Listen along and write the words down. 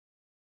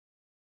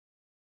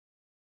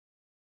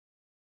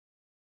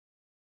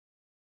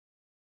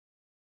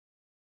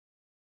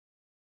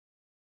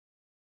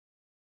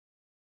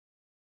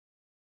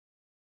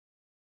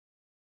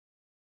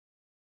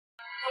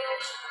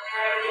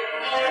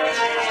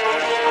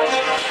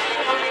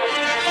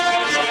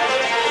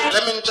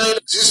Let me tell you,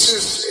 this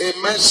is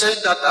a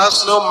message that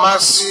has no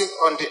mercy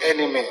on the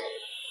enemy.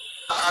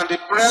 And the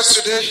prayers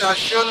today shall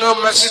show no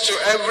mercy to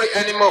every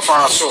enemy of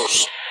our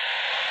souls.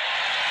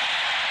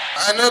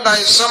 I know there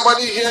is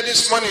somebody here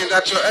this morning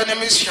that your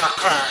enemies shall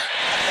cry.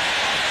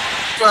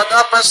 To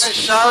that person,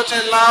 shout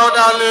aloud,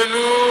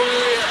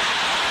 hallelujah.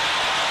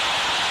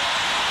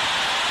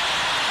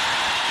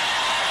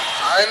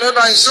 I know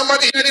there is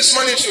somebody here this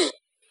morning too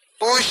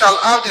who shall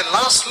have the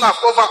last laugh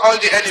over all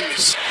the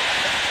enemies.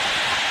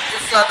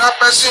 If you are that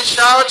person,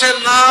 shout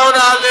aloud,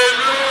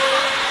 hallelujah.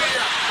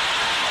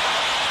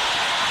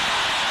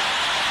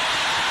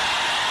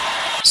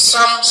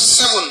 Psalm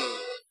 7.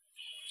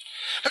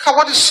 Look at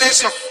what it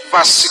says in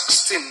verse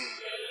 16.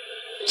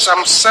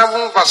 Psalm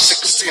 7 verse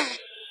 16.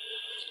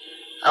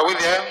 Are we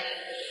there?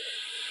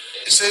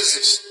 It says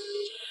this.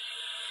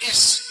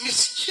 His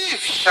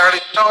mischief shall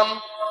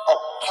return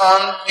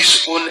upon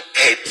his own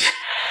head.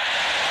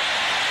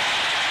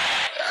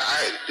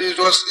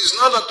 It's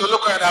not Dr.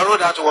 Olukoya that wrote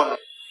that one.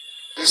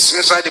 It's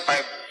inside the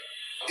Bible.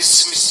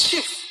 His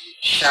mischief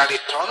shall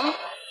return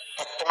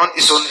upon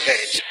his own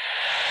head.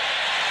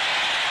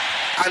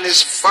 And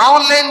his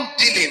violent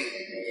dealing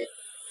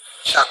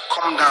shall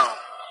come down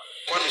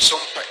on his own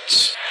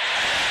pet.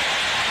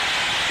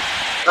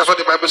 That's what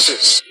the Bible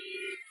says.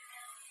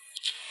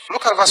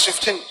 Look at verse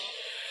 15.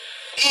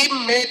 He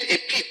made a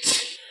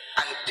pit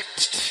and dipped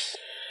it,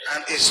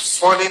 and is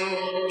falling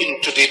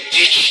into the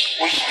ditch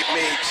which he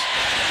made.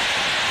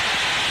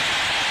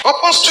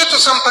 Open straight to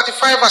Psalm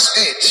 35 verse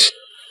 8.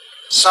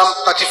 Psalm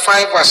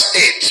 35 verse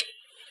 8.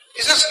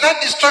 It says,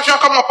 let destruction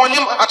come upon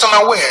him at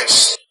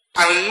unawares,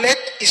 and let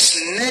his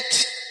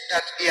net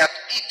that he hath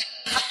hid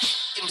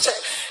catch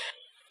himself.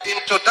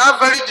 Into that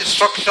very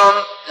destruction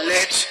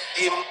let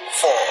him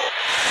fall.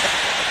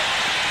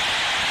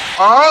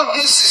 All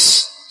this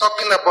is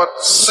talking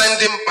about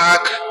sending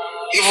back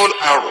evil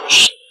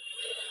arrows.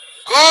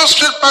 Go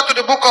straight back to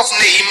the book of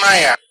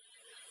Nehemiah.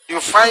 You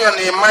find your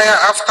Nehemiah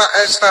after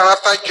Esther and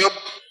after Job.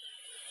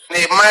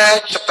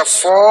 Nehemiah chapter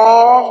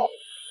 4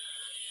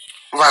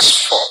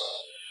 verse 4.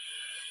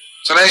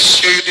 So let's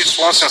show you this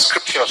once in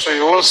scripture so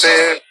you won't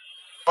say,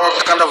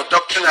 what kind of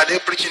doctrine are they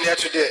preaching here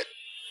today?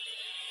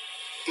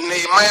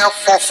 Nehemiah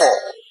 4:4.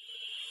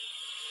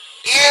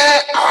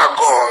 Hear our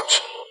God,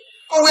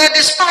 who were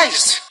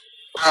despised,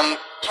 and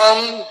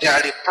turn their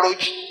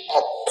reproach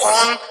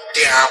upon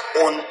their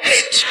own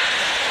head,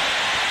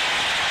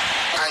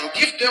 and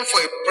give them for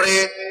a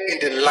prey in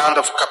the land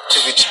of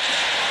captivity.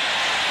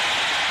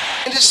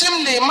 In the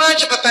same Nehemiah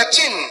chapter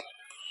 13,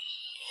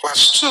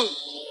 verse 2.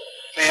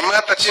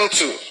 Nehemiah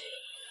 13:2.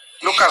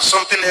 Look at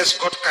something else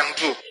God can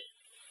do.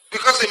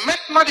 Because they met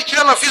not the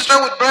children of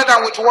Israel with bread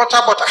and with water,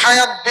 but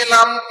hired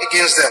Balaam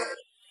against them,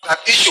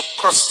 that he should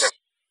curse them.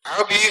 I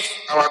believe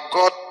our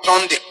God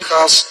turned the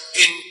curse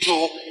into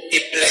a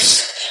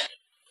blessing.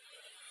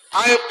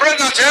 I pray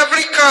that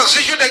every curse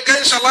issued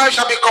against your life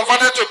shall be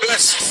converted to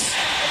blessings.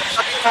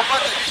 Shall be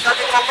converted, it shall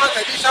be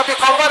converted, it shall be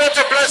converted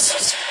to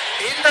blessings.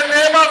 In the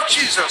name of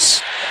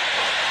Jesus.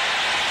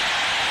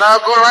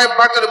 Now go right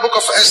back to the book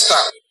of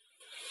Esther.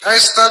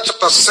 Esther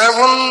chapter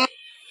 7,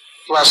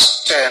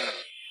 verse 10.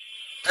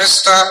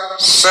 Esther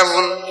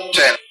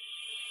 7:10.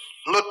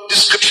 Note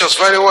these scriptures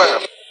very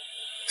well.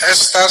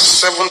 Esther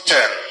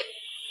 7:10.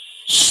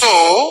 So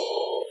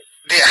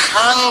they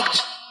hanged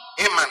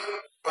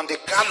Haman on the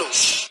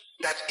gallows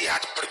that he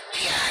had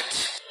prepared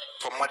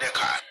for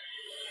Mordecai.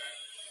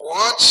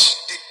 What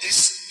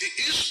is the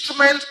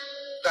instrument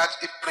that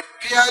he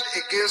prepared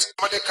against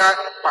Mordecai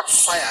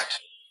backfired?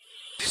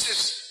 This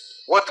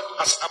is what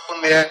has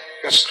happened here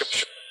in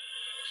scripture.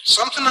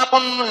 Something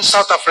happened in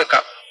South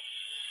Africa.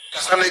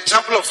 That's an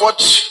example of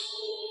what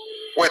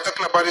we're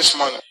talking about this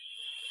morning.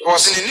 It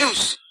was in the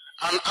news.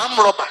 An armed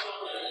robber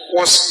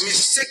was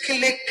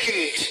mistakenly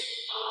killed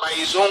by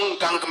his own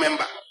gang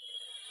member.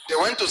 They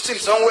went to steal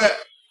somewhere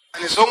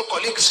and his own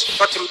colleagues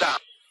shot him down.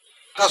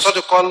 That's what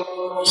they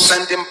call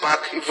sending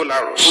back evil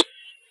arrows.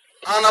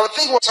 And I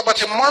think it was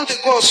about a month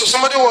ago, so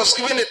somebody was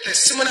giving a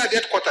testimony at the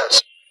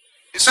headquarters.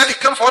 He said he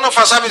came for one of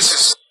our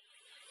services.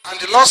 And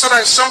the Lord said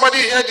that somebody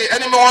here, the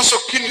enemy wants to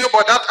kill you,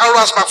 but that arrow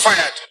has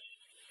backfired.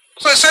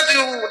 So he said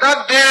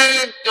that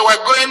day they were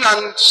going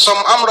and some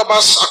armed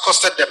robbers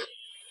accosted them.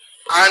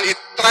 And he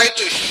tried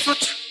to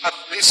shoot at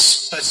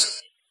this person.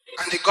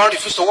 And the gun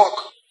refused to work.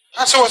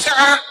 And so I said,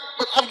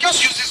 but I've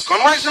just used this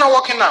gun. Why is it not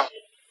working now?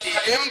 He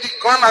aimed the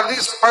gun at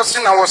this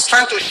person and was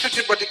trying to shoot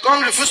it, but the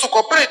gun refused to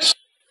cooperate.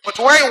 But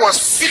while he was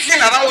fiddling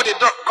around with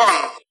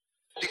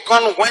the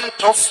gun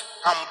went off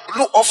and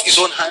blew off his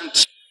own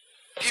hand,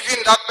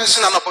 giving that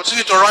person an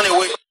opportunity to run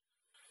away.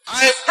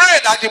 I pray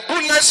that the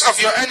bullets of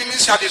your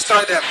enemies shall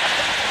destroy them.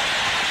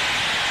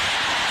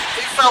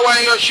 If I were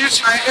in your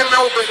shoes, my amen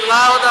will be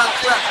loud and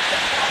clear.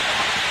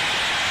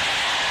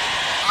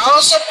 I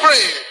also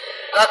pray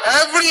that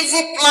every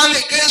evil plan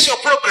against your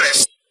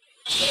progress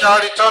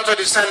shall return to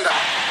the sender.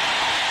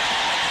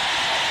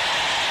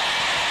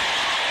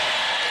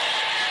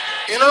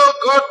 You know,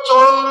 God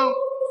told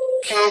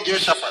King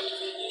Jehoshaphat.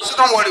 So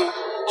don't worry.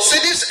 See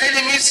these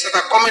enemies that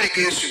are coming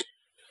against you.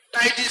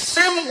 By the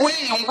same way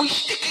in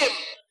which they came,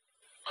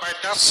 by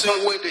that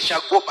same way they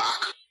shall go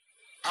back.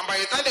 And by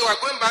the time they were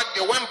going back,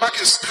 they went back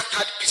in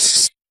scattered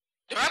pieces.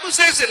 The Bible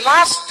says the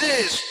last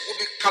days will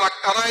be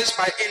characterized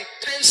by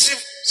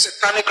intensive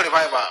satanic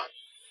revival.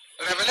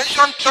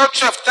 Revelation 12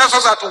 tells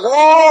us that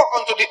woe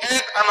unto the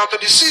earth and unto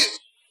the sea.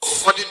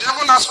 For the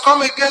devil has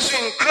come against you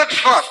in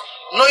great wrath,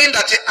 knowing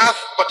that he hath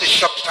but a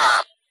short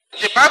time.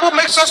 The Bible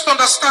makes us to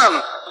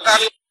understand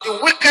that the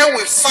wicked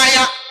will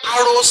fire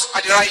arrows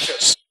at the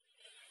righteous.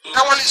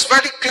 That one is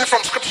very clear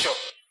from scripture.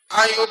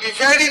 And you'll be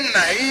very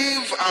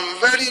naive and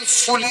very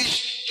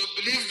foolish to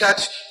believe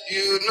that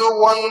no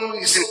one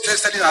is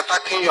interested in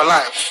attacking your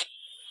life.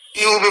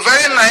 It will be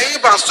very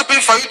naive and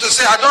stupid for you to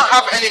say, I don't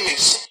have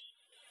enemies.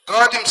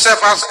 God himself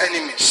has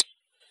enemies.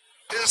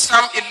 In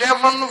Psalm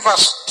 11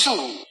 verse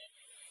 2,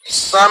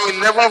 Psalm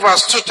 11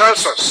 verse 2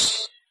 tells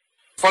us,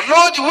 for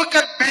lo, the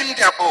wicked bend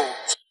their bow,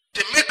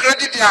 they make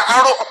ready their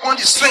arrow upon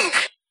the sling,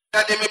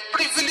 that they may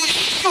privily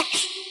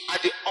shoot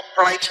at the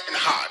upright in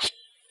heart.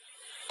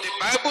 The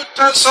Bible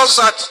tells us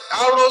that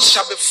arrows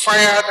shall be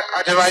fired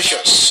at the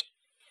righteous.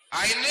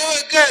 I knew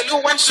a girl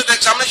who went to the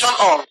examination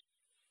hall.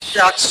 She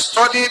had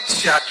studied,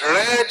 she had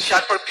read, she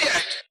had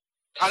prepared,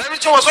 and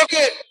everything was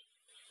okay.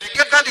 They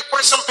gave her the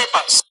question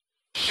papers.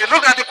 She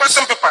looked at the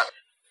question paper.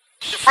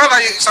 She found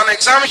that it's an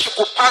exam she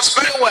could pass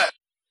very well.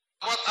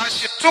 But as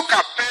she took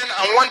her pen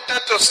and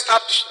wanted to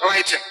start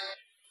writing,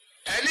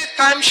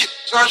 anytime she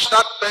touched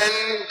that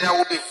pen, there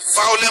would be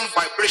violent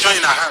vibration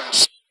in her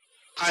hands.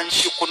 And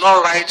she could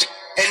not write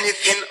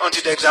anything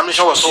until the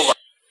examination was over.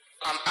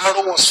 An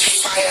arrow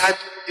was fired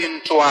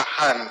into her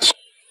hand.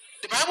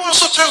 The Bible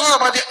also tells us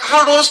about the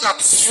arrows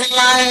that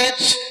fly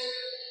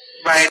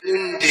by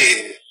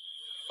noonday.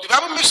 The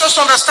Bible makes us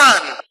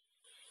understand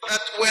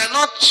that we are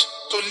not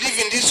to live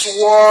in this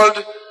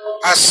world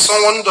as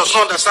someone who does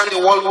not understand the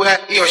world where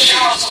he or she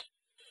is.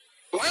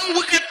 When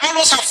wicked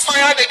arrows are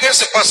fired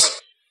against a person,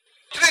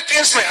 three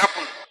things may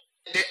happen.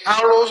 The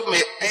arrows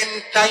may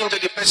enter into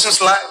the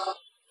person's life,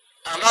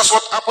 and that's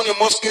what happened in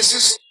most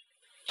cases.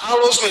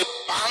 Arrows may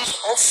bounce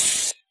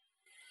off.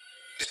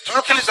 The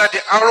third thing is that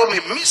the arrow may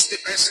miss the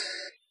person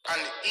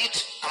and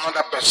eat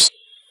another person.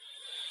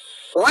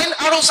 When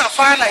arrows are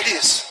fired like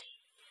this,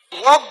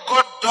 what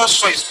God does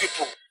for his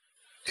people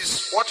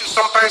is what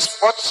sometimes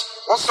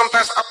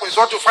happens,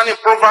 what you find in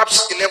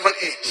Proverbs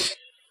 11:8.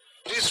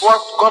 This is what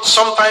God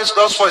sometimes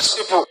does for his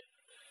people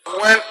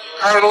when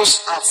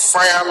arrows are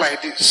fired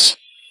like this.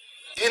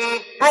 In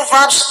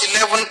Proverbs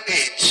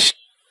 11:8,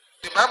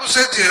 the Bible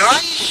says the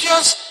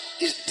righteous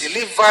is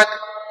delivered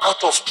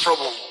out of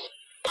trouble,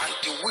 and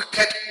the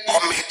wicked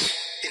cometh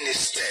in his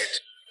stead.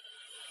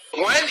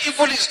 When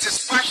evil is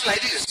dispatched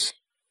like this,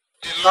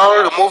 the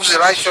Lord removes the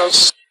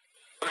righteous,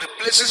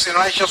 replaces the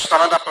righteous with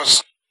another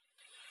person.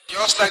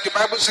 Just like the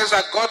Bible says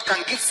that God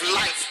can give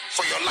life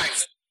for your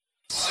life.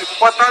 It's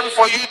important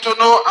for you to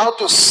know how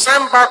to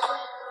send back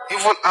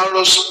evil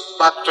arrows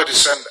back to the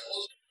sender.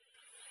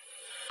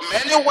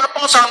 Many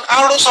weapons and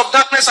arrows of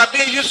darkness are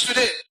being used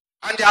today.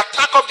 And the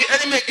attack of the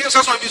enemy against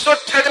us will be so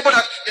terrible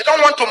that they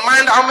don't want to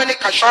mind how many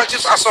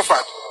casualties are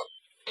suffered.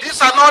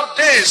 These are not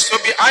days to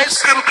be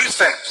ice cream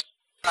Christians.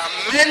 There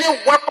are many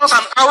weapons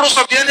and arrows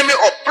of the enemy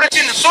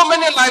operating in so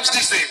many lives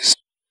these days.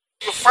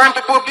 You find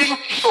people being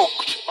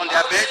choked on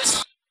their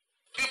beds.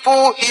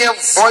 People hear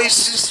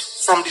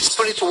voices from the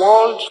spirit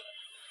world.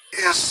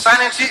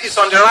 Insanity is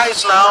on the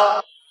rise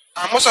now.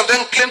 And most of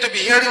them claim to be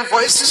hearing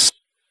voices.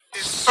 A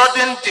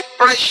sudden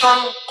depression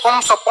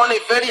comes upon a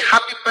very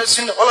happy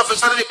person. All of a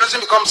sudden the person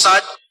becomes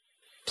sad.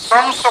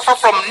 Some suffer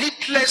from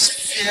needless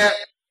fear.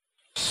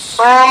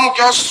 Some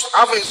just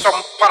have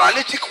some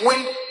paralytic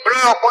wind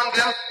blowing upon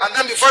them. And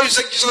then before you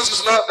say Jesus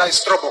is Lord, there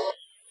is trouble.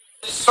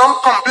 Some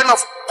complain of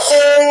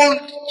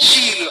cold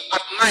chill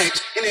at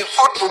night in a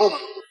hot room.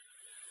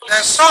 There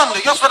are some,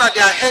 they just feel that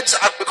their heads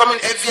are becoming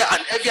heavier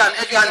and heavier and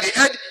heavier, and the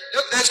head,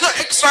 there's no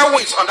extra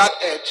weight on that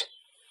head.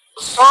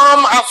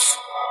 Some have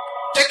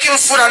taken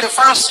food and they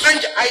found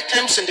strange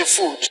items in the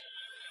food.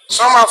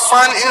 Some have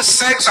found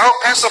insects, all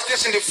kinds of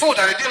things in the food,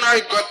 and they didn't know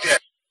how it got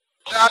there.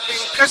 There have been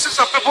cases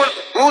of people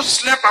who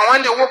slept, and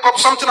when they woke up,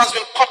 something has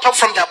been cut off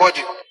from their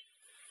body.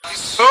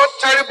 It's so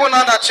terrible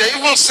now that you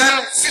even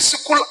send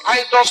physical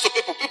idols to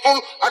people. People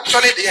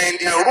actually, they are in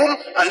their room,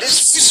 and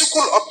this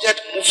physical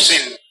object moves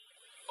in.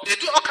 They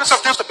do all kinds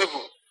of things to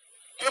people.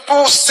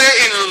 People stay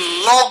in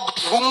locked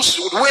rooms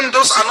with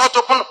windows are not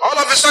open. All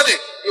of a sudden,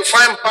 you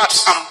find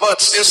bats and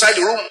birds inside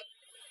the room.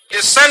 They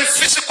send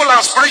physical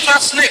and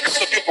spiritual snakes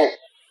to people.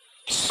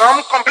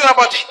 Some complain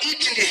about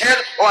heat in the head,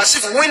 or as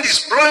if wind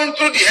is blowing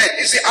through the head.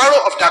 It's the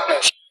arrow of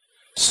darkness.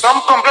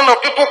 Some complain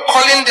of people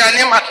calling their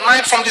name at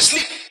night from the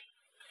sleep.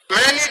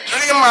 Many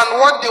dream, and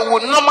what they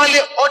would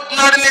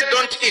ordinarily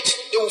don't eat,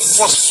 they will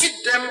force feed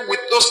them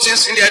with those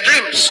things in their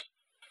dreams.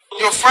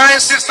 You find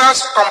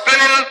sisters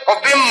complaining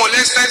of being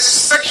molested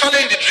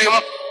sexually in the dream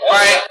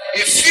by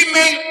a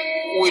female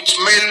with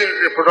male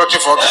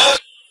reproductive organs.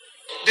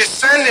 They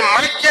send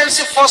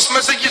emergency force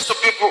messages to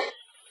people.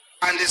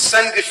 And they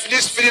send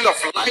this feeling of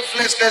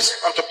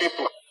lifelessness onto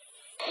people.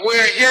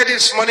 We're here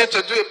this morning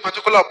to do a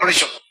particular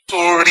operation to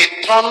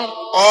return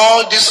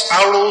all these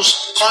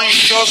arrows,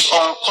 conscious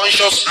or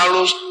unconscious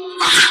arrows,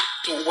 back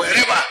to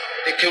wherever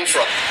they came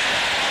from.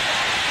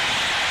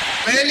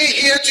 Many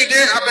here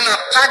today have been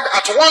attacked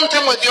at one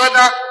time or the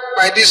other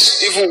by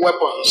these evil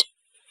weapons.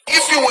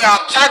 If you were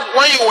attacked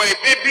when you were a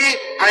baby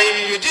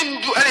and you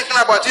didn't do anything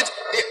about it,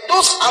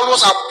 those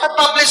arrows are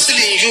probably still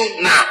in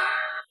you now.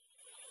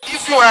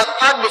 If you were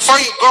attacked before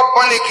you got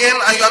born again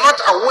and you are not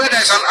aware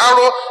there is an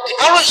arrow, the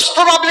arrow is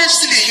probably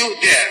still in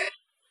you there.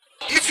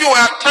 If you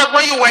were attacked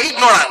when you were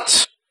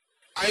ignorant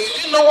and you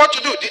didn't know what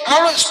to do, the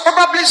arrow is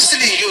probably still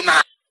in you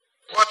now.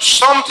 But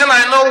something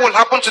I know will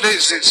happen today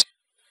is this.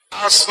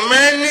 As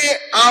many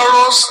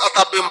arrows that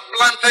have been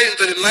planted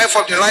into the life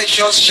of the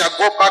righteous shall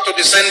go back to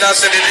the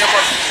senders in the name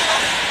of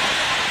Jesus.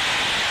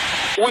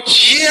 With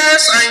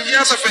years and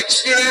years of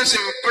experience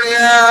in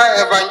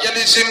prayer,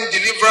 evangelism,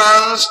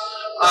 deliverance,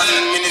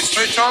 and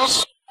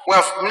ministrations, we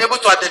have been able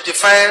to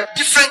identify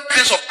different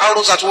kinds of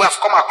arrows that we have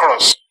come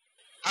across.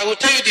 I will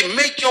tell you the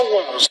major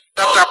ones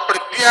that are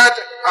prepared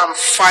and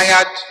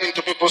fired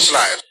into people's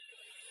lives.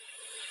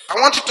 I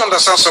want you to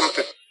understand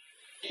something.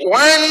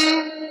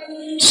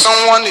 When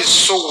someone is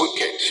so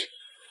wicked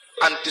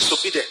and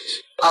disobedient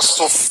as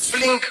to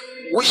fling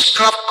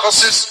witchcraft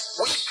curses,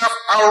 witchcraft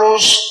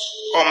arrows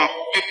on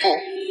people,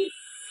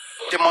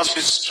 they must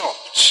be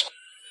stopped.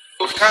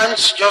 You can't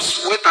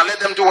just wait and let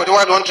them do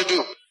whatever they want to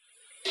do.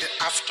 They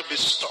have to be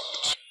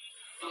stopped.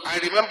 I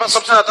remember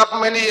something that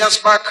happened many years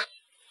back.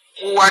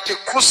 We were at a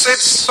crusade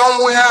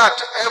somewhere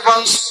at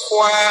Evans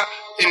Square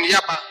in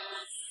Yaba.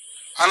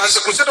 And as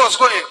the crusade was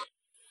going,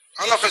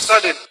 all of a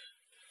sudden,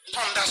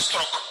 thunder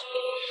struck.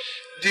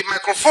 The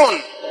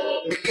microphone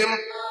became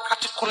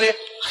practically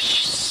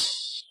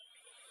ashes.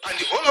 And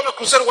the whole of the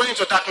crusade went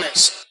into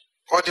darkness.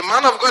 But the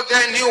man of God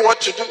there knew what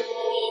to do.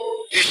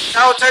 He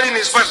shouted in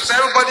his voice, he said,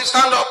 everybody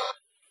stand up.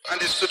 And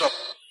they stood up.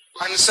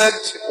 And he said,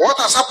 what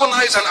has happened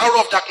now is an hour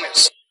of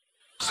darkness.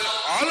 He said,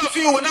 all of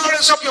you will now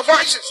raise up your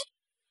voices.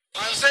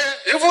 And say,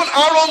 evil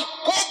arrows,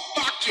 go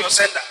back to your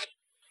sender.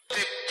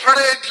 They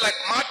prayed like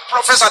mad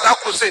prophets at that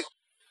crusade.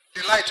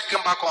 The light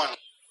came back on.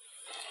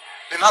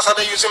 They now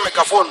started using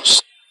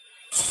megaphones.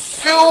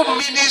 Few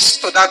minutes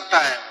to that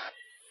time,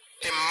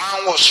 a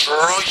man was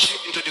rushing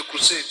into the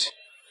crusade.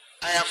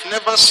 I have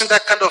never seen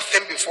that kind of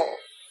thing before.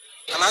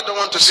 And I don't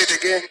want to see it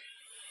again.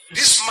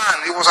 This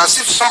man, it was as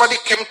if somebody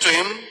came to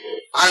him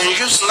and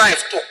used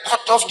knife to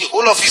cut off the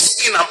whole of his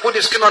skin and put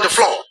the skin on the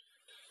floor.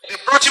 They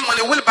brought him on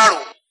a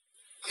wheelbarrow.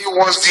 He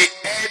was the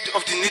head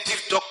of the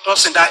native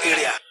doctors in that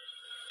area.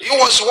 He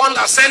was the one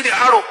that sent the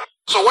arrow.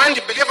 So when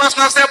the believers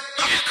now said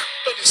back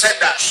to the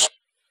senders,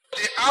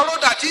 the arrow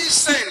that he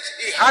sent,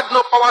 he had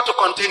no power to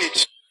contain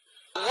it.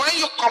 When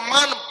you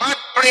command bad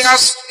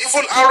prayers,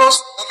 evil arrows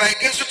that are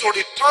against you to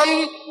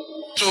return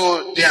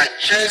to their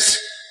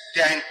chest,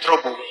 they are in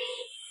trouble.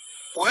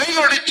 When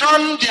you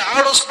return the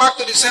arrows back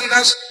to the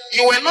senders,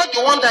 you were not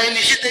the one that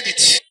initiated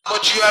it, but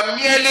you are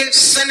merely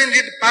sending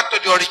it back to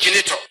the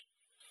originator.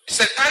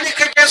 Satanic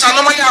agents are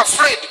normally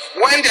afraid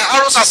when the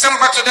arrows are sent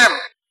back to them.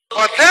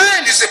 But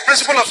then is a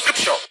principle of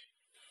scripture.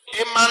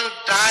 A man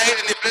died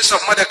in the place of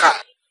Mordecai.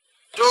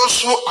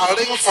 Those who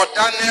arranged for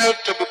Daniel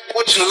to be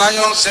put in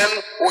lions' den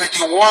were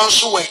the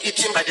ones who were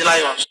eaten by the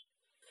lions.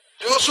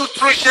 Those who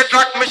threw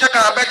Shadrach, Meshach,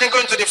 and Abednego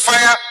into the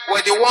fire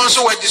were the ones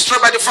who were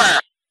destroyed by the fire.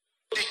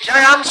 The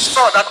giant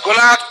sword that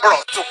Goliath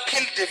brought to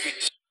kill David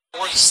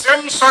was the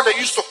same sword they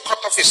used to cut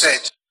off his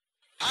head.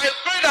 I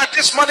pray that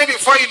this morning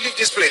before you leave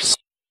this place,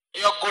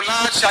 your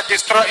Goliath shall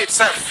destroy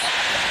itself.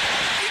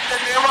 In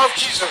the name of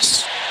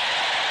Jesus.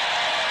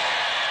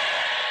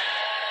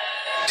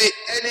 The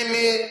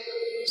enemy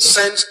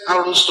sends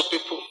arrows to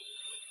people.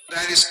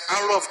 There is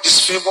arrow of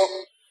disfavor.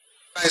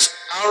 There is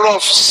arrow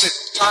of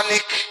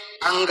satanic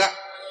anger.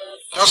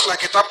 Just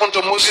like it happened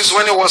to Moses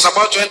when he was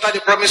about to enter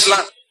the promised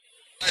land.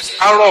 There is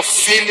arrow of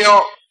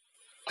failure.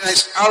 There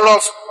is arrow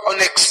of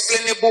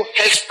unexplainable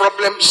health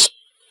problems.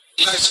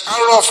 There is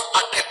arrow of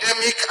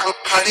academic and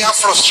career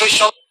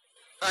frustration.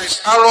 There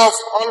is arrow of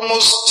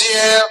almost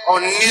there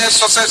or near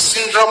success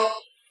syndrome.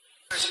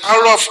 There is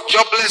arrow of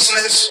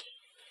joblessness.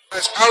 There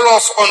is arrow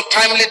of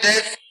untimely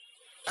death.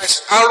 There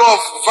is arrow of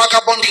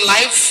vagabond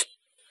life.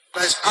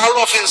 There is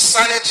arrow of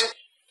insanity.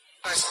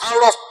 There is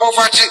arrow of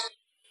poverty.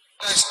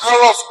 There is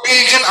arrow of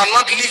building and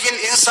not living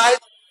inside.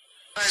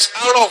 There is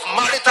arrow of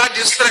marital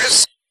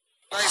distress.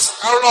 There is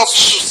arrow of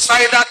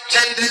suicidal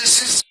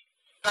tendencies.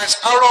 There is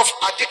arrow of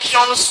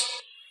addictions.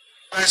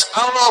 There is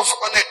arrow of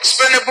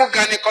unexplainable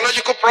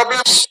gynecological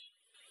problems.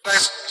 There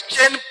is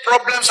chain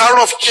problems,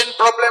 arrow of chain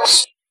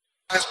problems.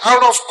 There is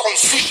arrow of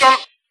confusion.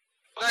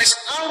 There is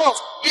arrow of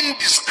being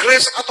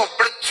disgraced out of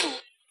breakthrough.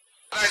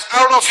 There is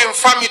arrow of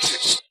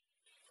infirmities.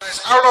 There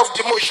is arrow of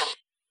demotion.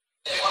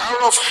 There is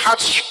arrow of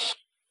hardship.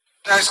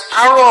 There is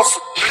arrow of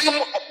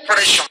dream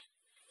oppression.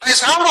 There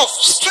is arrow of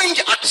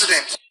strange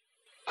accident.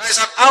 There is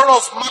an arrow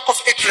of mark of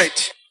hatred.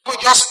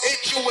 People just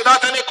hate you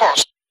without any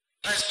cause.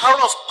 There is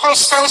arrow of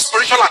constant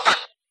spiritual attack.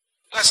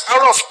 There is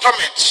arrow of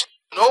torment.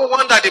 No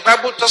wonder the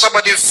Bible talks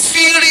about the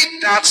fiery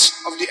darts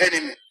of the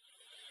enemy.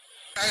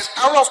 There is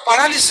hour of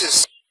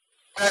paralysis.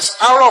 There is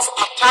hour of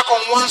attack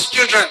on one's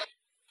children.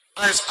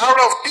 There is hour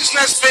of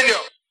business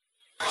failure.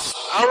 There is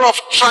hour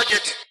of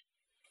tragedy.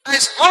 There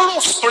is hour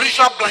of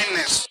spiritual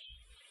blindness.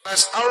 There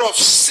is hour of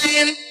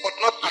sin but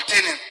not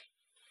attaining.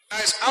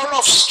 There is hour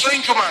of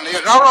strange woman.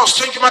 The hour of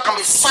strange woman can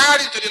be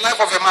fired into the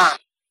life of a man.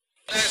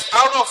 There is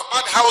hour of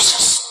bad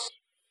houses.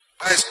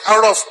 There is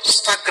hour of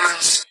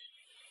stagnancy.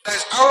 There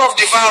is hour of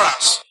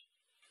devourers.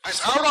 There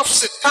is hour of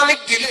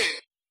satanic delay.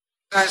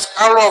 There is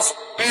hour of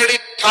buried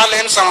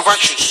talents and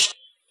virtues.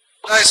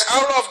 There is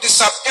hour of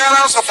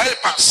disappearance of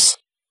helpers.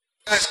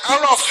 There is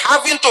hour of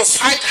having to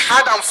fight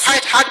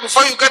hard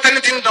before you get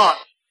anything done.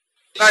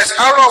 There is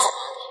hour of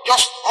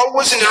just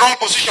always in the wrong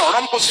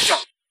position.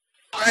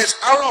 There is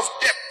hour of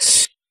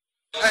depth.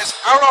 There is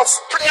hour of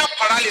prayer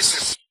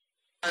paralysis.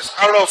 There is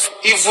hour of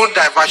evil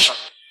diversion.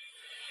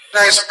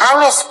 There is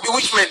hour of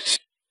bewitchment.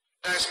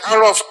 There is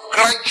hour of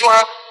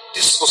gradual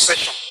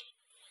dispossession.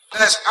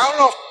 There is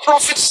hour of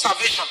profit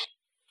starvation.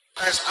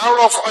 There is hour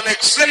of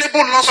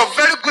unexplainable loss of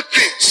very good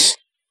things.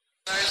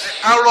 There is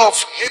the hour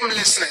of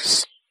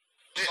aimlessness.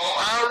 The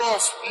hour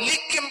of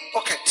leaking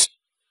pocket.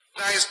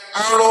 There is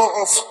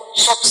hour of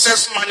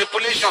success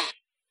manipulation.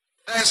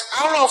 There is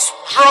hour of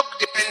drug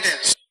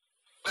dependence.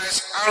 There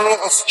is hour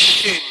of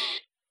shame.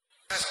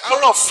 There is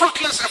hour of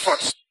fruitless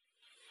efforts.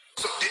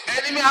 So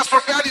the enemy has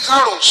prepared his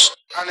arrows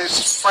and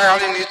is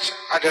firing it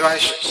at the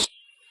righteous.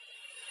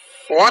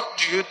 What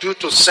do you do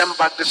to send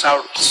back these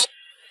arrows?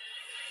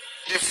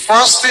 The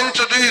first thing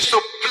to do is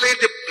to plead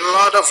the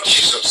blood of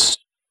Jesus.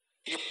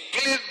 You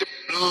plead the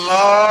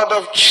blood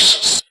of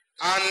Jesus.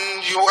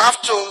 And you have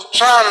to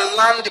try and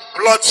learn the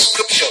blood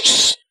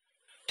scriptures.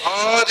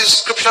 All the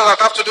scriptures that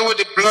have to do with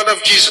the blood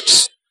of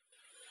Jesus.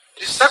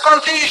 The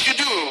second thing you should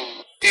do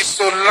is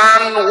to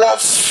learn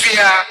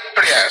warfare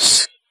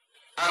prayers.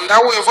 And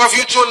that will involve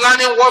you to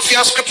learning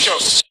warfare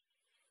scriptures.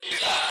 The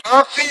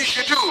third thing you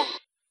should do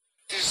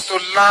is to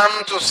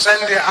learn to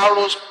send the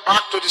arrows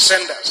back to the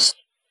senders.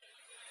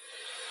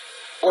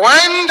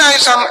 When there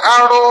is an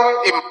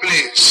arrow in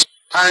place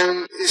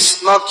and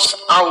it's not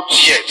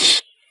out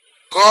yet,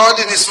 God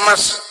in his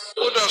mercy,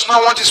 who does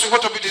not want his people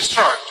to be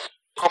destroyed,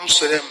 comes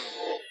to them,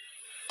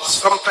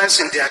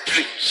 sometimes in their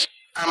dreams,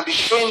 and be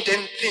showing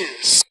them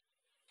things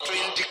to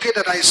indicate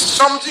that there is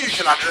something you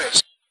should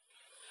address.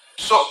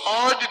 So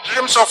all the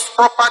dreams of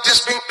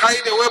properties being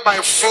carried away by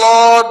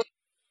flood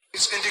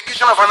is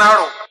indication of an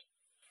arrow.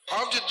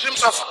 All the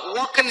dreams of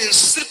walking in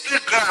slippery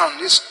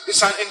ground is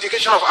an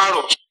indication of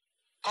arrows.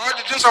 All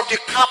the dreams of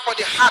the cap or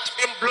the hat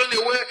being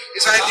blown away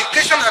is an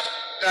indication that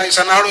there is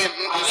an arrow in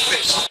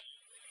place.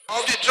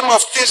 All the dream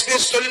of things being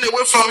stolen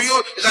away from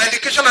you is an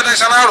indication that there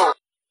is an arrow.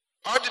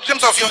 All the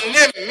dreams of your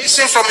name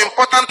missing from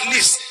important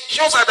lists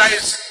shows that there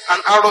is an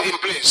arrow in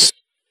place.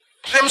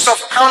 Dreams of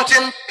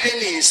counting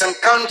pennies and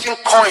counting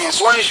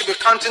coins when you should be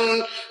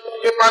counting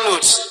paper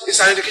notes is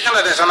an indication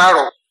that there is an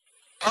arrow.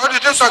 All the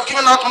dreams of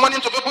giving out money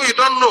to people you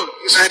don't know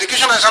is an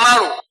indication that there is an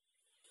arrow.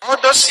 All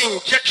those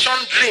injection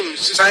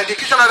dreams is an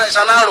indication that there is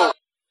an arrow.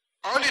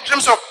 All the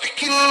dreams of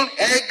picking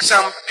eggs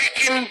and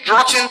picking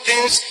rotten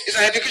things is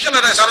an indication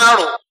that there is an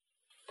arrow.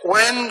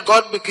 When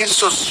God begins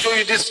to show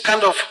you this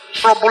kind of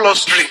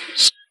troublous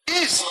dreams, he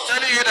is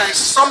telling you there is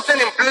something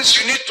in place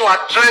you need to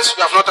address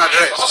you have not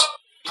addressed.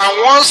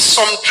 And once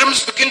some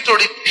dreams begin to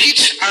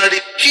repeat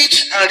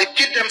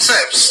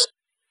themselves,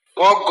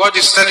 what God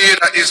is telling you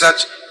is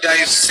that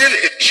there is still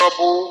a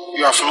trouble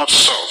you have not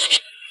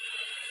solved.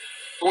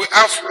 We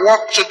have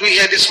work to do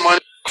here this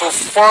morning to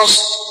force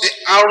the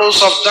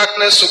arrows of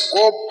darkness to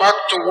go back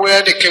to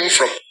where they came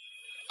from.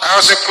 There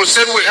was a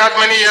crusade we had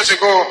many years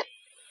ago,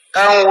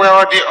 and we were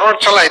on the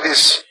altar like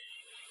this.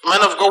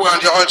 Men of God were on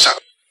the altar.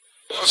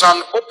 It was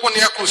an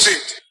open-air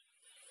crusade.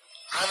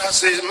 And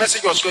as the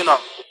message was going on,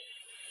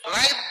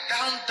 right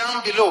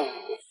down below,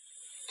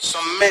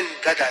 some men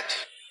gathered.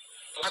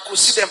 I could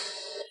see them.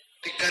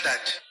 They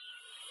gathered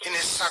in a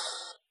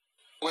circle.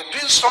 We're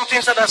doing something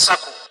inside that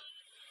circle.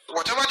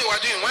 Whatever they were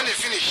doing, when they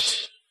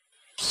finished,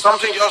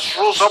 something just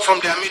rose up from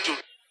their middle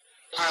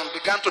and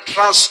began to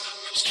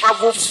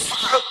travel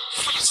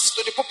fast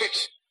to the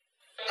pulpit.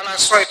 And I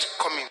saw it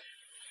coming.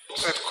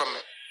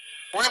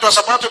 When it was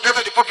about to get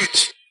to the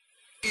pulpit,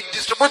 it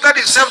distributed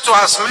itself to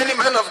as many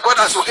men of God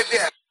as were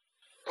there.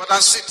 But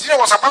as it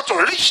was about to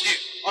reach the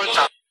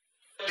altar,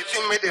 the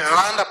thing made a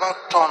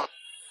roundabout turn.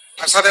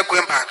 I started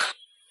going back.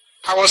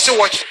 I was still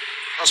watching.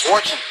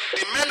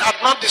 The men had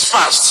not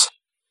dispersed.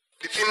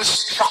 The thing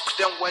struck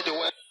them where they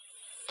were.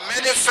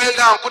 Many fell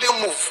down,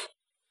 couldn't move.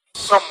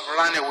 Some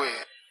ran away.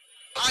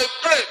 I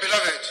pray,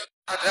 beloved,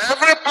 that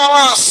every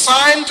power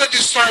assigned to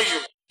destroy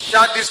you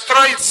shall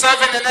destroy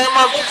itself in the name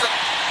of Jesus.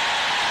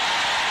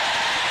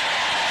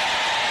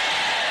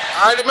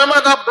 I remember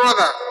that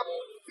brother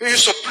who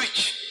used to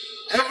preach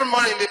every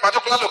morning in a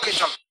particular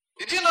location.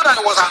 Did you know that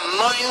he was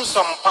annoying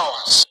some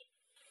powers?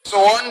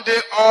 So one day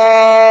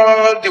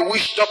all the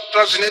witch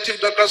doctors,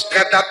 native doctors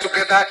gathered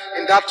together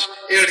in that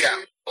area.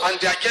 And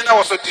the agenda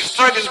was to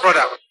destroy this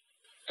brother.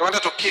 They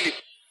wanted to kill him.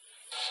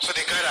 So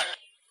they gathered.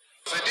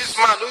 So this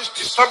man who is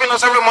disturbing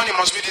us every morning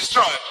must be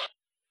destroyed.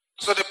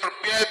 So they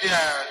prepared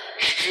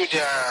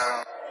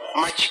their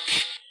magic.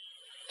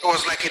 It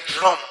was like a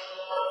drum,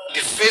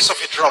 the face of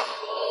a drum.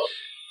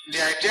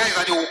 The idea is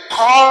that they will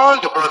call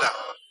the brother.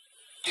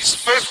 His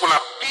face will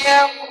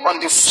appear on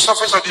the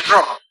surface of the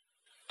drum.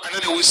 And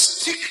then they will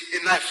stick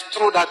a knife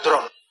through that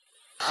drum.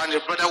 And the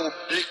brother will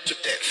bleed to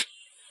death.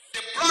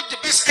 They brought the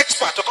best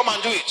expert to come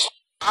and do it.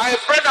 I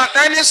pray that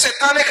any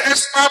satanic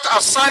expert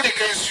assigned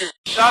against you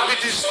shall be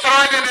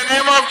destroyed in the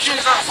name of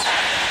Jesus.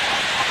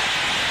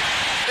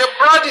 They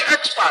brought the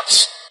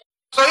experts.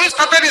 So he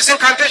started his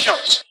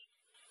incantations.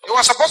 He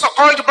was supposed to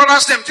call the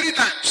brother's name 3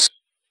 times.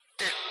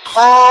 They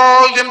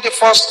called him the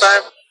first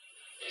time.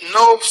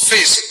 No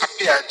face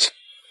appeared.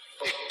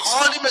 They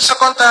called him a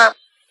second time.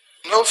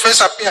 No face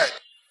appeared.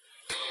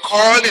 They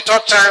called the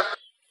third time.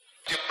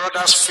 The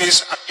brother's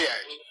face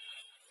appeared.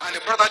 And the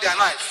brother had a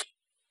knife.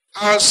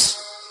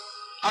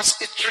 As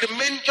it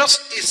remained just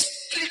a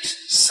split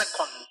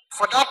second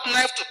for that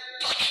knife to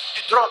touch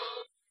the drum,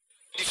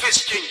 the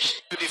face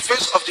changed to the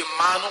face of the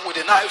man with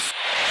the knife.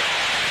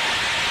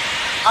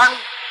 And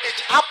it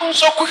happened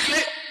so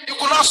quickly, he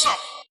could not stop.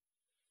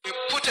 He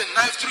put a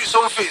knife through his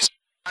own face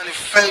and he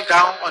fell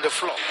down on the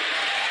floor.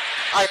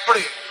 I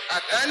pray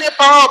that any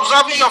power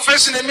observing your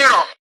face in the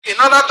mirror in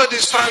order to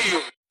destroy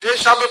you, they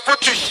shall be put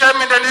to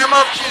shame in the name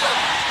of Jesus.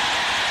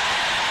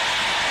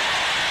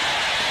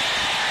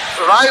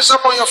 Rise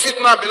up on your feet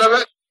now,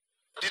 beloved.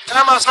 The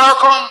time has now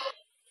come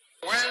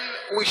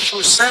when we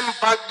should send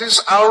back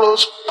these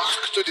arrows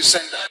back to the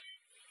sender.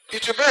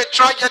 It will be a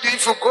tragedy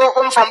if you go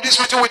home from this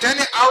meeting with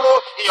any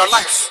arrow in your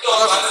life.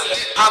 Because the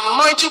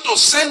anointing to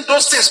send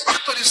those things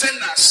back to the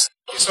senders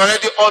is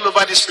already all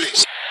over this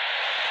place.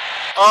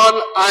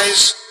 All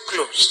eyes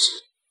closed.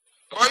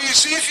 But you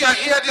see, if you are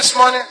here this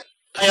morning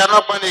and you are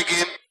not born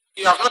again,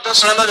 you have not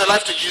surrendered your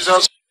life to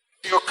Jesus,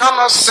 you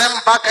cannot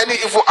send back any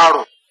evil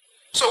arrow.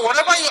 So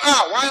wherever you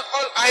are, while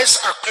all eyes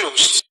are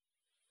closed,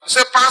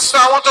 say, Pastor,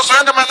 I want to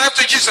surrender my life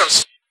to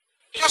Jesus.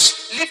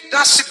 Just leave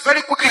that seat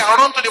very quickly and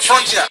run to the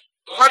front here.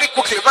 Very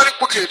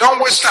quickly.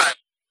 Don't waste time.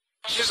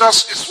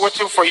 Jesus is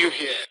waiting for you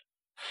here.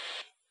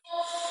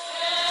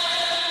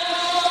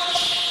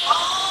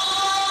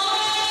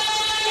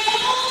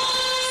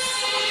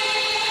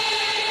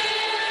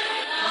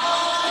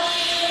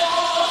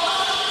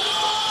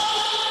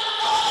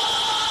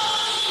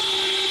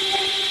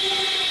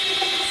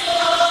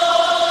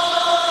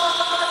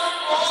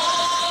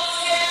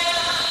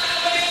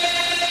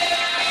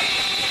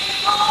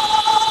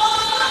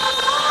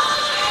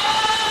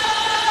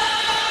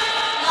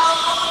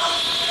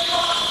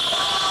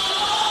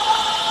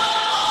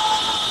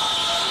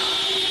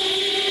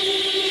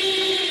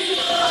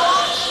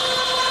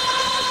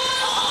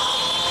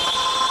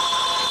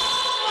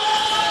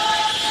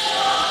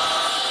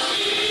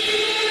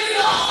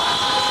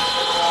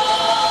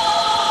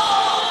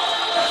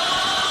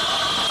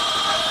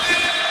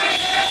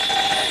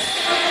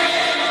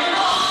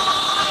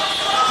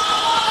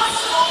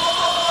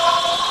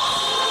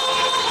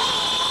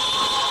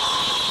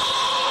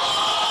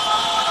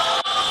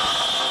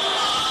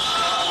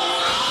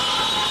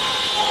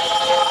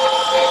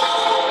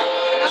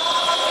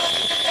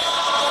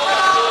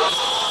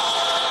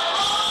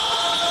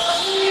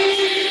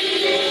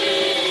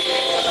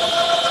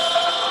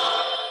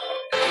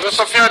 Those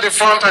of you at the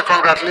front, I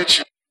congratulate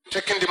you.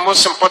 Taking the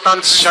most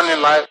important decision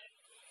in life.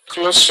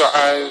 Close your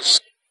eyes,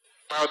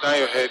 bow down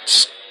your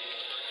heads,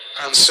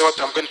 and say what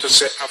I'm going to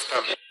say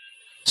after me.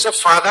 Say,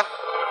 Father,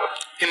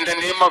 in the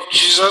name of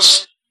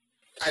Jesus,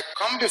 I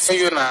come before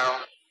you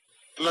now.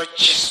 Lord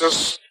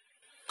Jesus,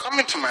 come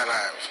into my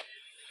life.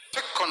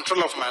 Take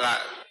control of my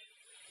life.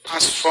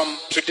 As from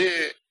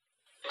today,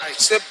 I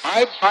say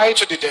bye-bye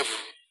to the devil.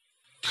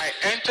 I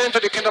enter into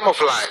the kingdom of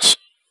light.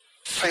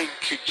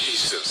 Thank you,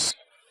 Jesus.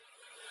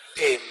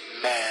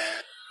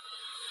 Amen.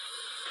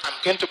 I'm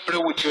going to pray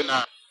with you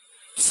now.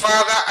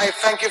 Father, I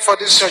thank you for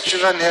these your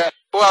children here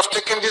who have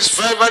taken this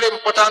very, very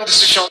important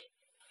decision.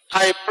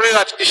 I pray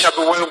that it shall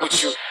be well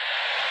with you.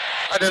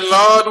 And the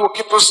Lord will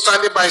keep us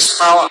standing by his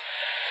power.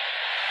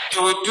 He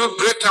will do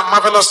great and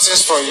marvelous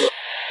things for you.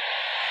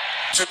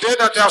 Today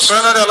that you have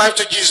surrendered your life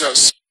to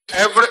Jesus,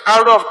 every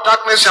arrow of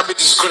darkness shall be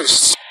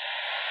disgraced.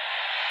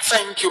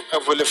 Thank you,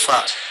 Heavenly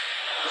Father.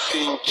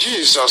 In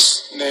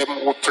Jesus'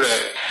 name we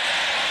pray.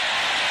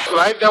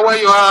 Right there where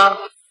you are,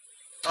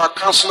 our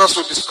counselors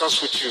will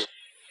discuss with you.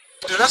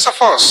 The rest of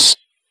us,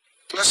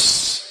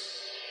 let's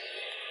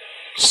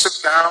sit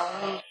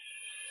down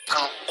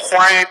and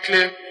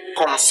quietly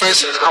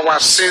confess our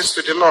sins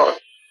to the Lord.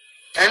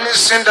 Any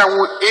sin that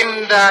will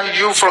hinder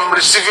you from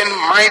receiving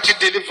mighty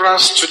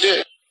deliverance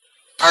today,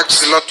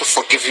 ask the Lord to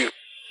forgive you.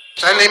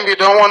 Tell him you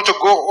don't want to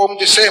go home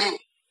the same.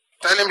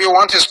 Tell him you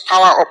want his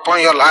power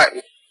upon your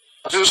life.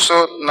 Do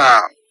so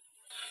now.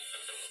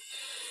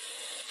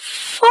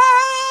 Father,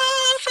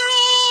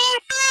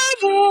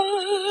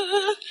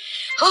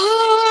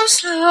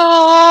 whose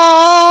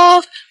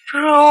love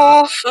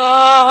profound,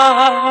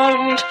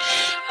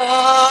 a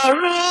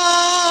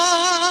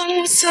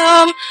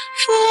ransom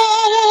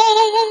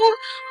for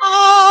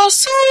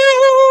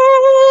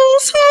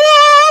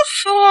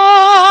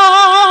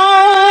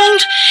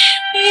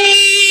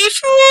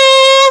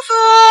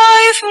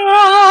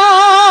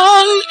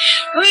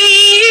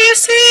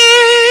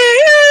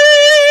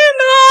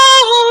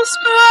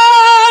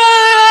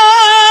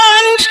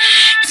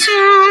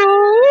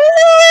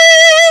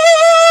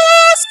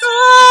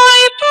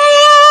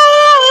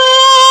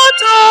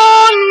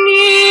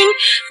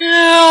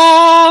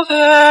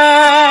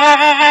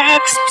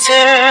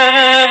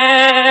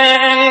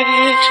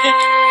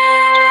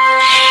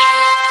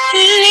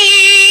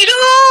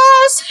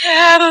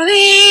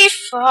Heavenly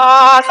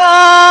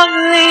Father,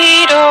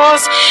 lead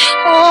us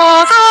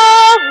o'er the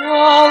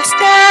world's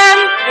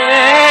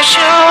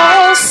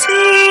tempestuous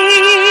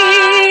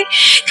sea.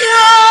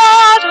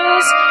 Guide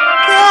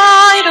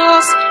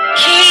us,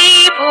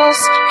 keep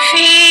us,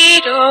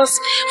 feed us,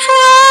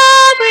 for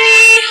we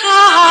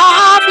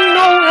have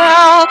no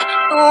help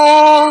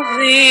but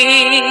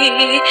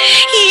thee.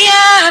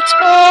 Yet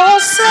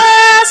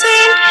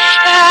possessing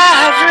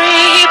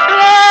every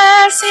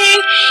blessing,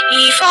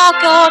 if our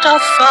God our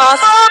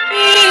Father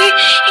be,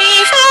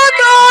 if our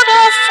God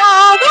our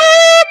Father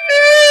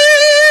be,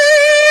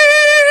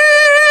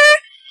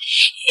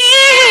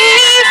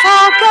 if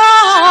our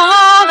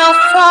God our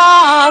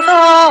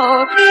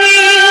Father be,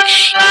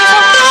 if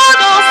our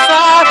God our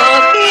Father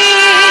be,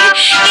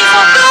 if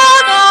our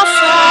God our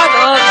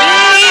Father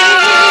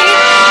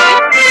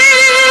be,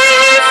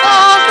 if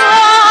our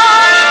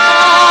God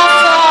our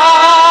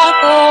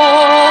Father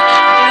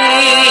be.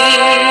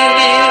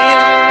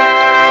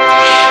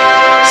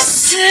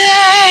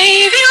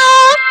 Savior,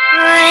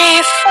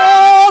 pray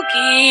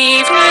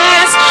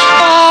forgiveness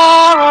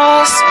for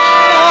us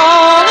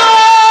all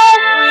our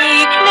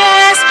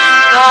weakness,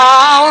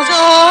 thou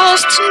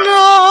dost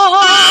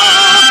know.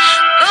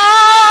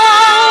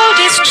 Thou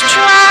didst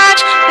tread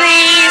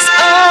this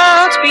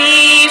earth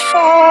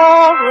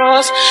before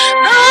us,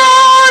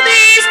 thou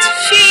didst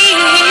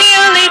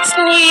feel its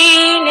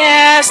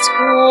nearest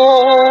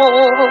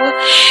woe.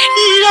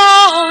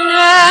 Lone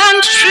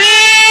and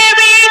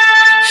dreary,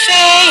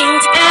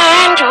 faint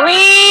and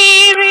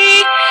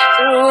weary,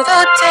 through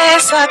the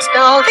desert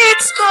thou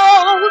didst go,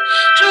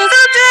 through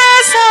the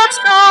desert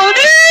thou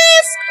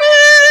didst go.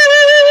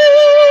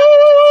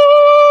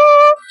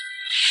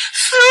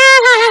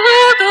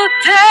 Through the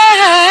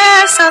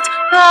desert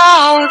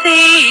thou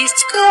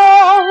didst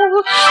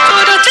go,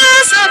 through the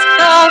desert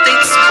thou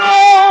didst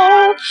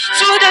go,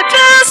 through the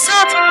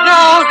desert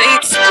thou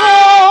didst go,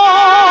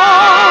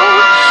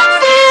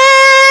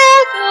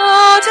 through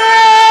the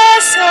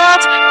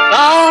desert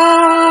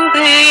thou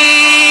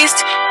didst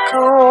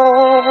go.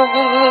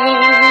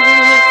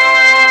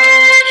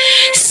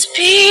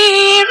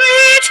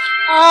 Spirit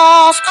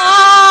of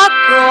our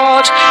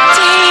God,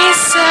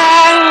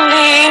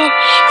 descending,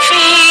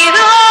 fill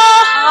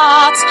our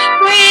hearts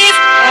with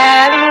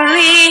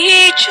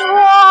heavenly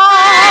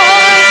joy.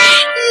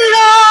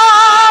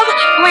 Love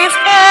with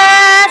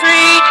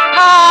every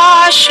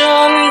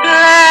passion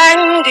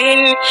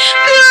blending,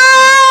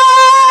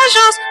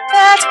 pleasures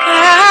that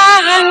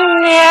can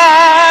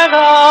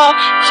never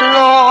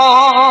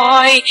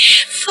cloy.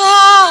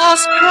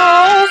 Thus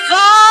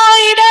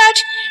provided,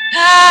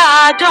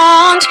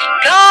 pardoned,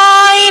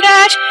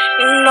 guided,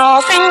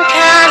 nothing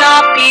can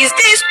appease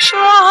this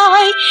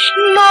joy,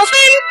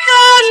 nothing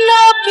can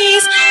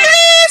appease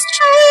this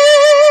joy.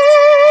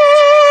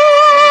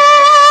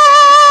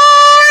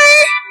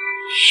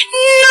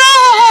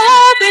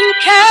 Nothing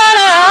can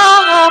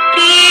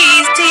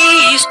appease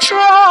this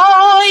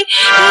joy,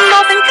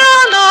 nothing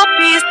can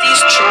appease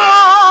this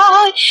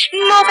joy,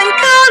 nothing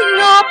can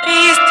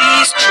appease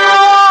this joy,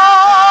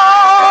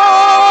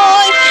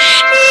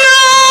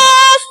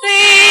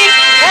 nothing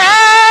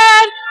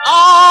can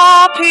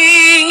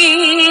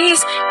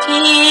appease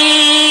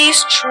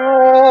this joy.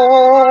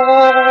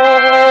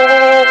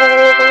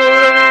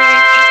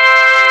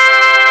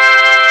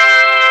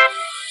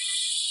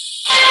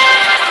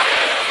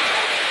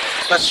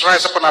 Let's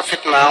rise up on our feet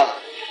now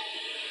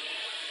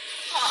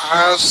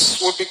as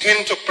we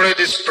begin to pray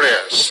these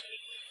prayers.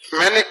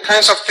 Many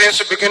kinds of things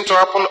will begin to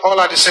happen all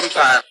at the same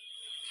time.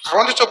 I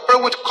want you to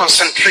pray with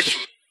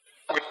concentration,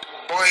 with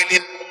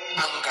boiling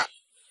anger.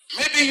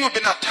 Maybe you've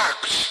been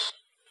attacked.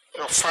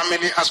 Your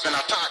family has been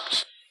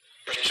attacked.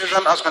 Your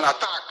children has been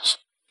attacked.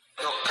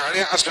 Your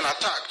career has been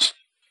attacked.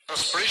 Your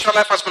spiritual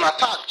life has been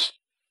attacked.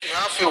 You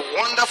have a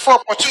wonderful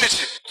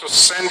opportunity to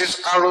send these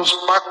arrows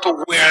back to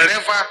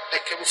wherever they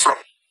came from.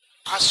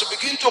 As you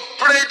begin to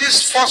pray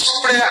this first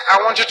prayer,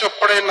 I want you to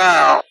pray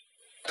now.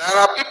 There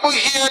are people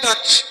here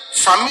that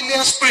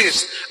familiar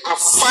spirits have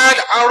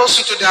fired arrows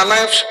into their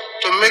lives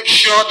to make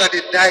sure that they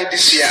die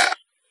this year.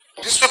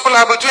 These people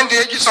are between the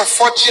ages of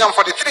 40 and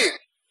 43.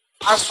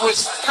 As we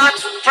start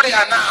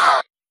prayer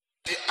now,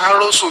 the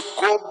arrows will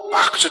go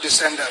back to the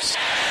senders.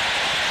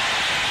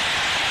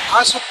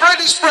 As you pray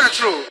this prayer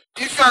through,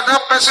 if you are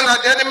that person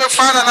that the enemy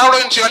fired an arrow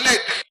into your leg,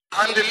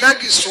 and the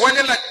leg is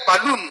swelling like a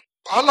balloon,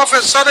 all of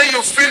a sudden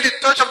you feel the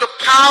touch of the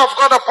power of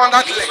God upon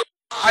that leg,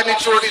 and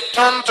it will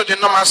return to the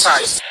normal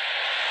size.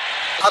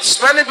 As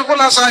many people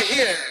as are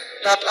here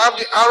that have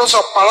the arrows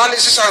of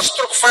paralysis and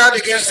stroke fired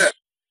against them,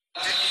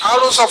 the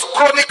arrows of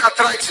chronic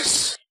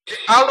arthritis, the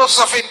arrows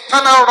of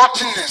internal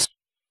rottenness,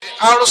 the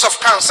arrows of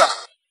cancer,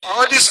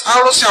 all these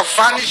arrows shall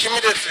vanish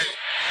immediately,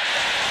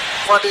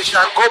 for they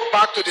shall go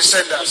back to the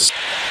senders.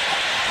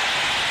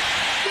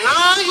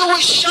 Now you will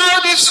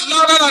shout this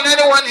louder than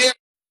anyone here.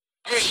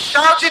 You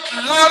shout it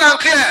loud and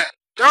clear.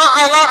 Don't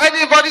allow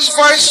anybody's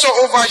voice to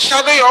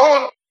overshadow your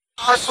own.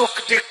 As you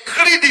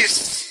decree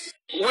this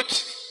with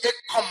a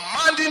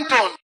commanding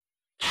tone.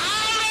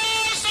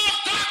 Arrows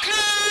of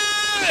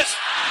darkness!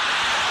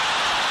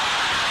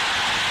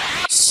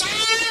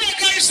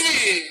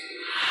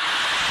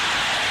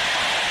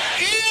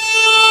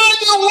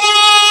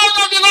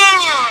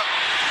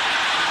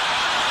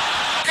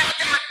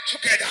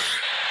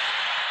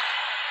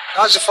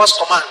 That's the first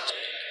command.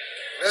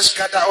 Let's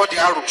gather all the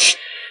arrows.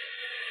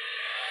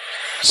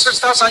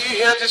 Sisters, are you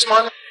here this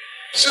morning?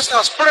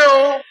 Sisters, pray.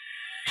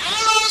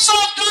 Arrows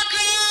of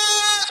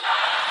darkness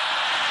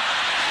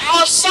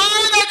are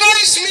signed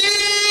against me.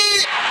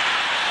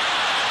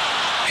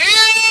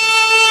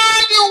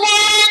 Hear the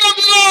word of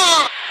the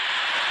Lord.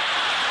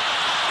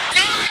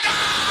 Gather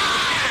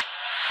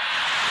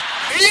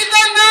in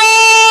the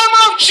name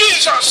of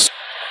Jesus.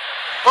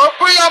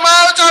 Open your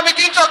mouth and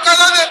begin to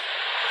gather them.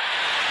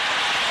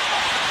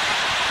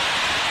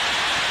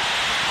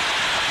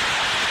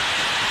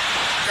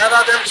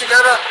 Gather them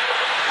together.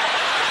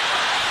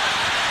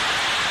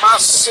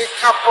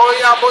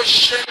 Masikapoya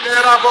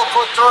boshendera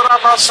bokotora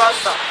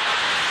basanda.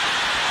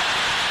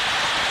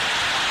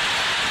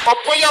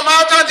 Open your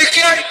mouth and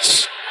declare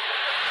it.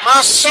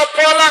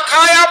 Masopola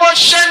kaya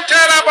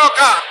boshentera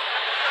boka.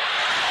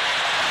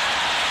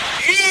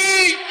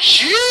 In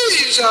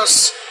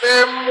Jesus'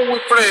 name we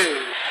pray.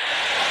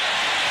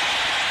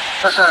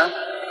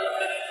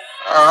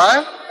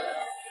 Alright?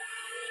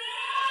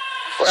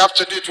 We have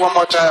to do it one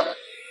more time.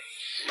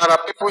 There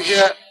are people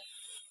here,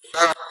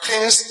 there are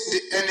things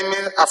the enemy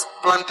have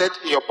planted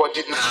in your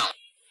body now.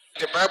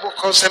 The Bible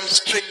calls them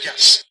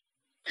strangers.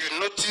 You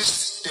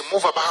notice they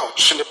move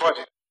about in the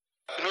body.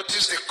 You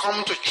notice they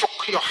come to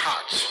choke your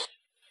heart.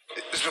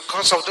 It's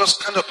because of those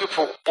kind of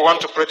people who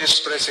want to pray this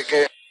prayer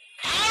again.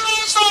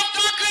 Arrows of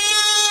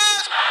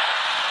darkness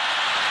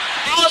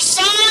are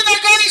signed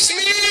against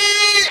me.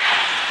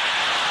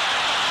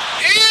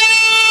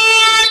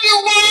 Hear the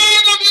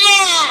word of the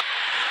Lord.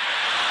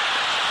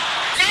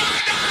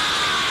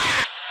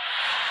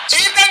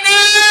 In the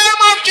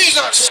name of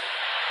Jesus.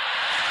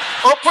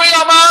 Open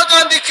your mouth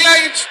and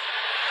declare it.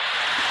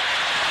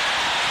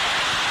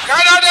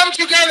 Gather them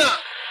together.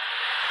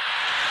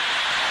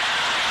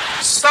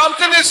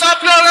 Something is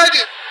happening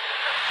already.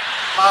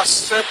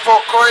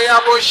 Masepokoya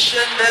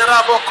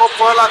boshendera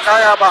bokopola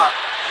kayaba.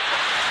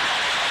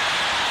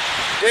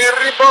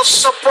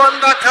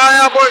 Eribosoponda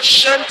kaya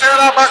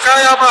boshentera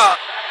bakayaba.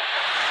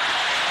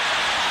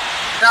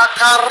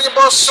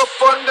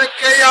 Yakaribosoponde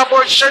kaya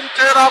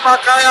boshentera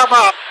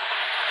bakayaba.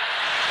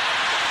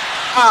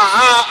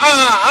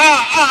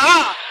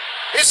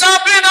 It's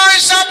happening now,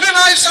 it's happening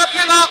now, it's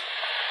happening now.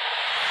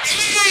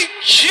 In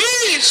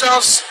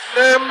Jesus'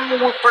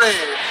 name we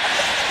pray.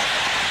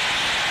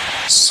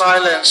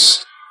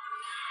 Silence.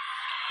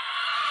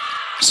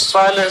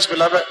 Silence,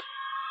 beloved.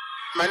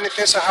 Many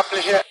things are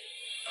happening here.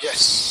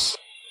 Yes.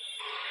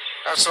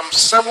 There are some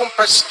 7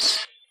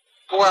 persons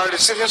who are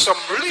receiving some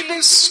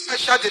really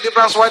special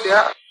deliverance while they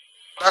are.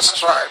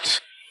 That's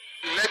right.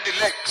 Let the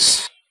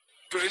legs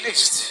be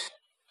released.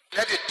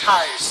 Let the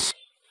thighs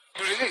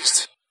be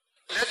released.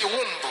 Let the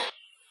womb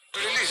be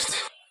released.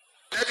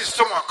 Let the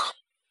stomach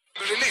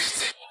be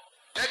released.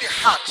 Let the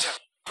heart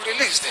be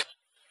released.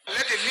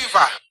 Let the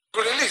liver be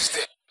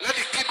released. Let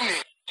the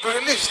kidney be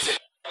released.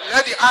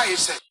 Let the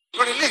eyes be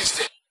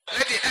released.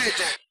 Let the head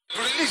be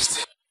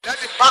released. Let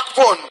the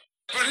backbone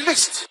be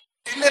released.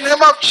 In the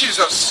name of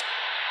Jesus.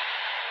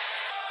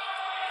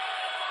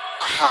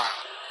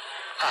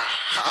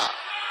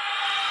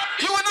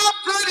 You will not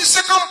pray the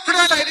second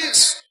prayer like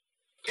this.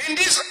 In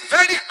this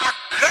very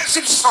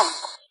aggressive song.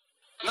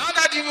 Now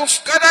that you've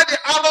gathered the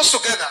arrows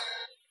together,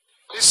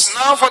 it's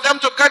now for them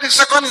to get the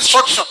second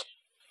instruction.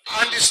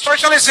 And the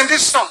instruction is in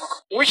this song,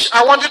 which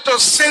I want you to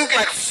sing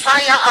like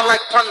fire and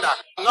like thunder.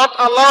 Not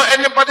allow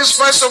anybody's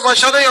voice to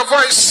overshadow your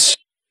voice.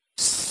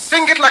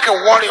 Sing it like a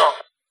warrior.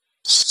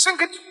 Sing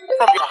it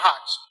from your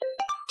heart.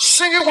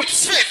 Sing it with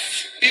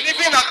faith,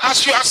 believing that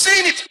as you are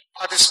saying it,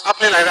 that is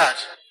happening like that.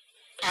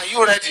 Are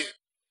you ready?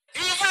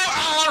 Evil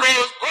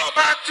arrows, go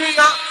back to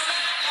your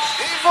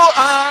evil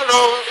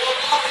arrows.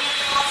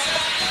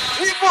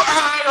 Evil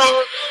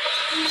arrows.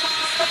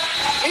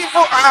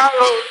 Evil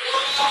arrows.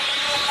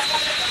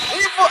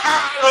 Evil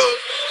arrows.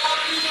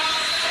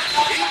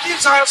 In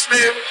Jesus'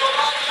 name.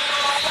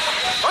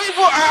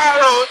 Evil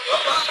arrows.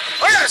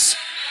 Oh yes.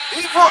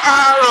 Evil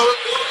arrows.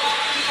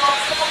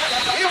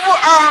 Evil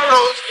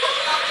arrows.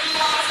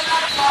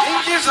 In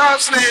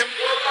Jesus' name.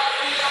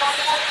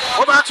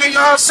 Go back to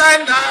your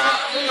sender.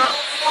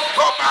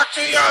 Go back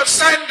to your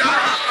sender.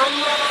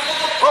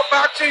 Go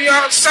back to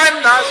your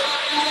sender.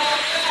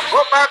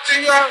 Go back to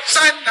your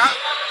sender.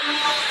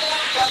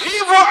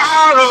 Evil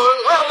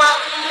arrows.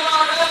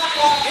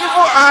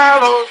 Evil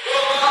arrows.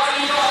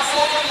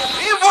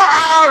 Evil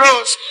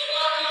arrows.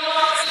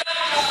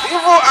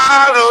 Evil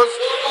arrows.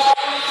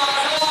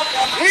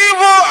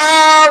 Evil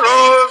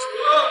arrows.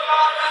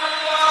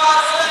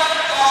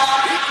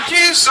 In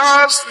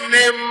Jesus'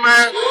 name.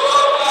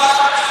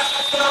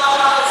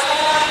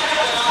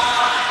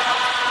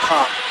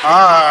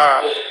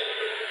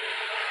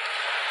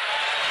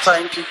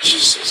 Thank you,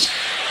 Jesus.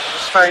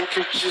 Thank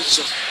you,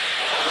 Jesus.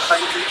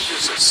 Thank you,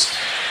 Jesus.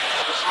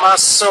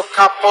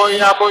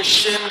 Masokapoya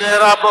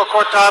boshindera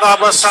bokotara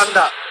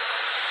basanda.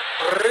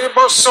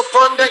 Ribo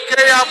soponde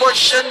kaya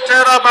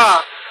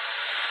boshenteraba.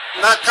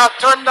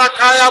 Nakatonda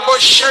kaya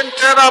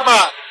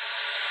boshenteraba.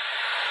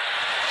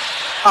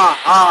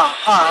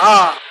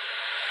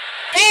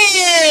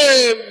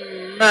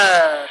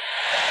 Amen.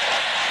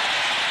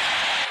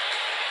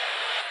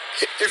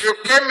 If you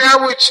came here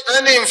with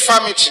any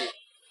infirmity,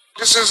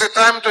 this is the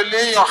time to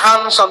lay your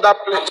hands on that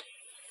place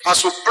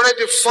as we pray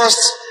the first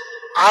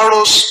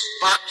arrows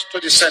back to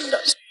the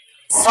senders.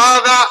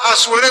 Father,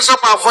 as we raise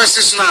up our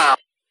voices now,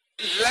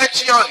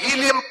 let your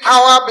healing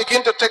power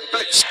begin to take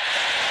place.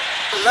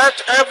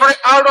 Let every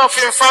arrow of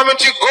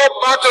infirmity go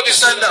back to the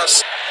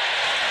senders.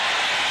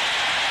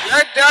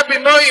 Let there be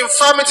no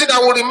infirmity that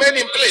will remain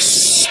in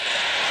place.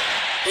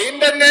 In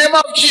the name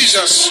of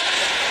Jesus.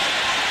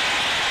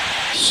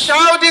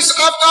 Shout this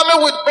after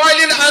me with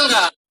boiling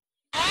anger.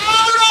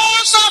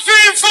 Arrows of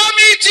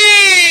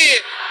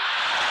infirmity,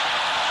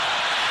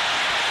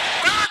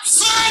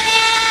 backfire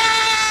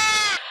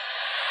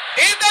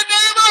in the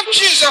name of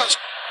Jesus.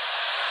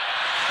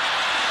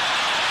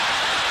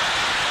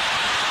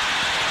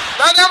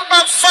 Let them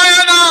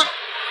backfire now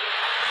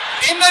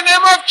in the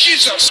name of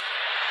Jesus.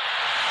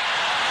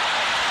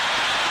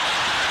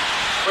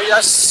 Oh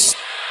yes,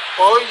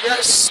 oh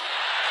yes,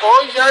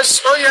 oh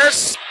yes, oh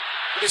yes.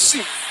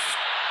 Receive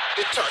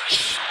the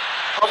touch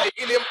of the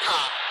healing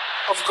power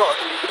of God.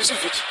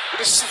 Receive it,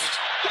 receive it,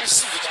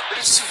 receive it,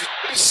 receive it,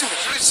 receive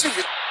it, receive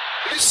it,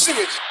 receive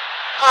it.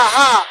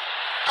 Aha,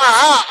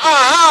 aha,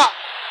 aha,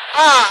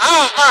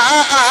 aha, aha,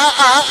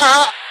 aha,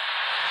 aha.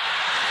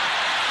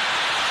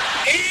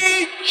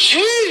 In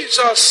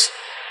Jesus'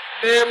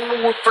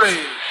 name we pray.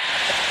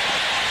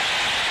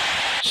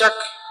 Check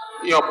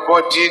your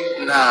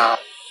body now.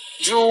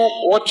 Do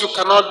what you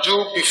cannot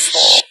do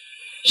before.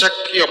 Check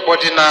your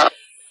body now.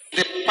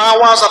 The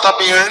powers that have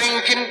been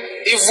ringing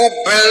evil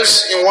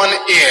bells in one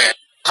ear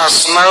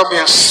has now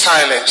been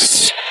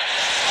silenced.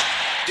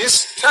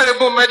 This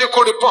terrible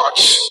medical report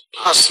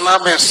has now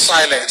been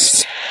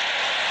silenced.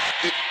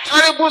 The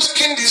terrible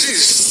skin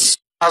disease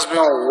has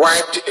been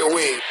wiped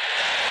away.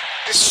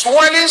 The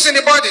swellings in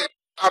the body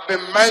have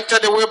been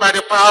melted away by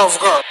the power of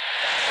God.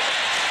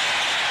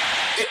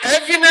 The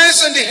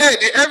heaviness in the head,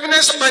 the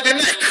heaviness by the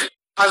neck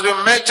has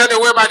been melted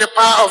away by the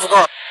power of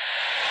God.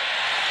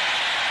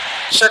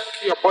 Check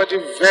your body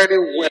very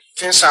well.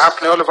 Things are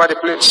happening all over the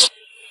place.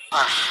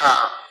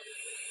 Aha.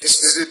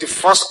 This is the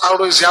first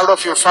arrow, is the arrow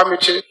of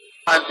infirmity,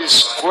 and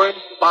it's going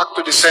back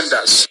to the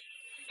senders.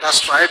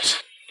 That's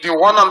right. The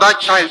one on that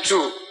child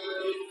too.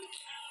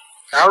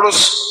 The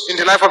arrows in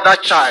the life of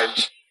that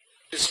child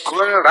is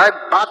going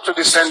right back to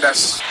the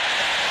senders.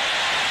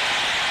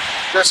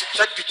 Just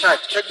check the child,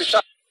 check the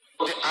child.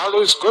 The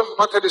arrow is going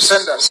back to the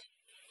senders.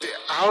 The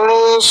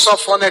arrows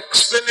of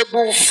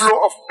unexplainable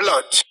flow of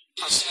blood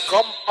has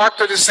gone back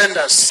to the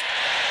senders.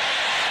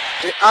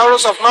 The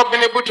arrows of not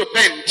being able to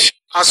bend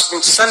has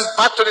been sent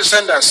back to the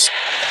senders.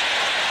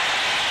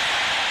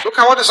 Look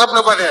at what is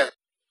happening over there.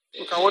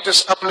 Look at what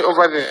is happening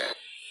over there.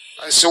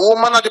 I see a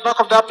woman at the back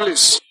of that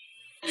place.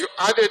 You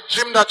had a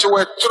dream that you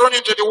were thrown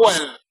into the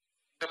well.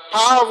 The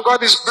power of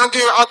God is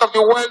bringing you out of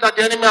the well that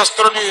the enemy has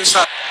thrown you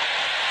inside.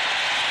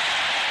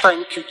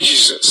 Thank you,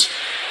 Jesus.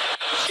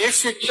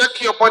 If you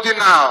check your body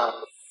now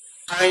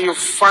and you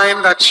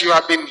find that you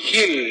have been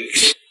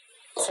healed,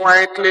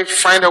 quietly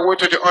find a way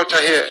to the altar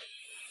here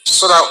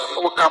so that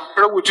we can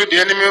pray with you. The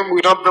enemy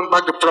will not bring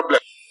back the problem.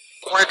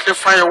 Quietly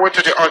find a way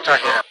to the altar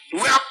here. We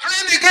are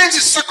praying against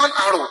the second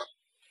arrow.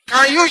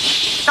 Can you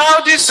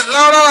shout this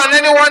louder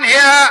than anyone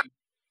here?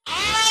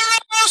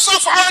 Arrows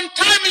of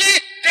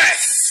untimely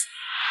death.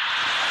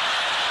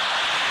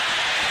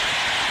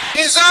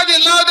 Is that the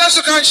loudest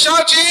you can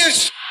shout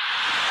is?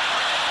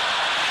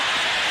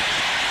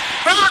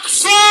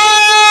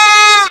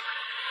 Backfire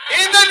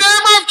in the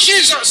name of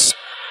Jesus.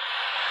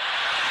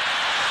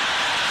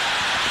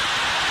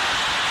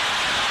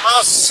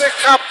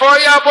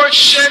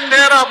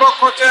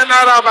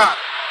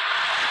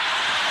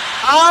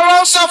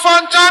 Arrows of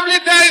untimely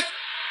death.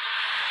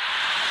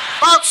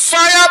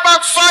 Backfire,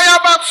 backfire,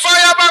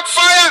 backfire,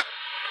 backfire.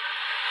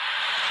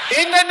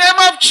 In the name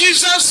of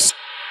Jesus.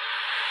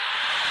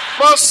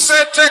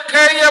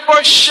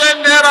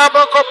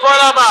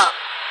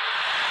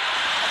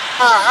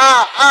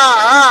 Aha,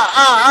 aha,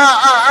 aha,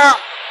 aha.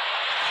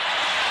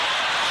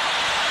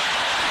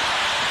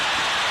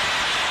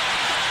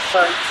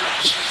 Thank you,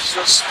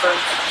 Jesus.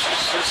 Thank you,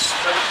 Jesus.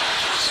 Thank you,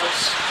 Jesus.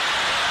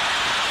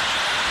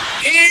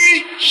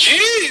 In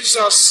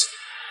Jesus'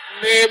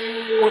 name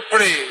we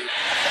pray.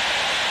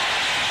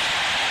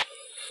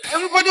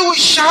 Everybody will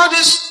shout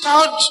this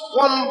third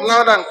one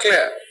loud and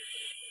clear.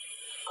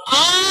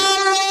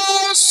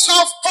 Arrows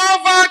of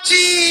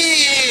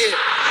poverty.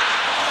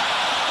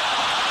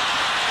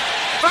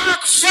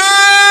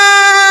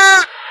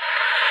 Backfire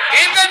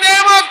in the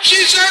name of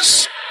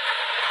Jesus.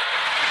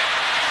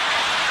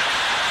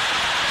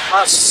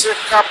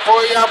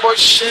 Masikapoya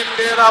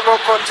boshendera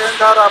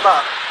bokotendaraba.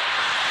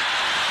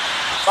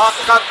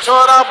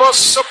 Bakatora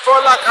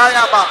bosopola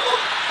kayaba.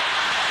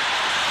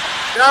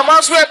 There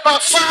must be a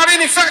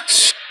backfiring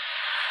effect.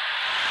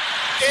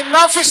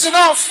 Enough is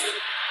enough.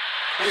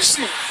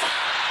 Receive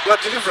your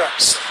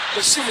deliverance.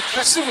 Receive it,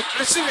 receive it,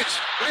 receive it,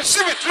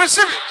 receive it,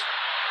 receive it.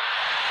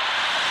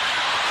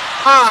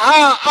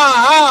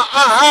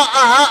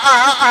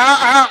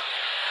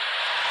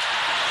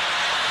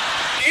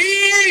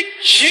 In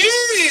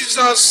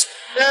Jesus'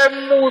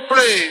 name we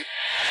pray.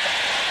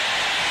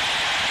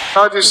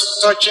 God is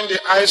touching the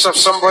eyes of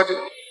somebody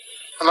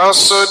and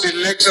also the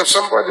legs of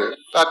somebody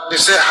that they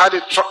say had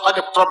a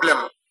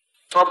problem.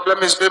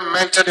 Problem is being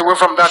melted away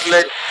from that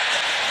leg.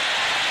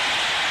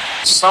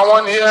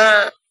 Someone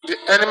here, the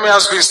enemy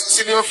has been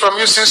stealing from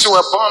you since you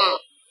were born.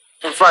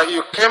 In fact,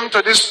 you came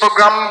to this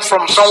program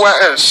from somewhere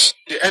else.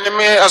 The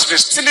enemy has been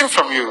stealing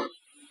from you.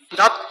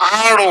 That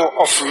arrow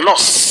of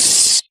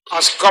loss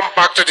has come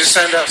back to the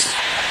senders.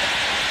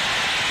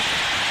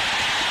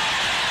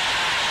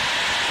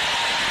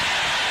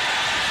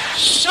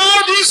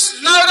 Shout this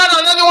louder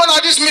than anyone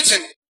at this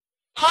meeting.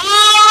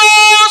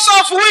 Arrows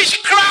of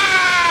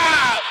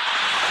witchcraft!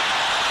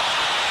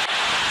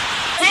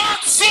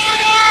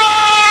 Fire!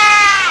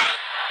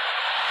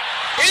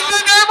 In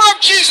the name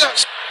of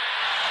Jesus.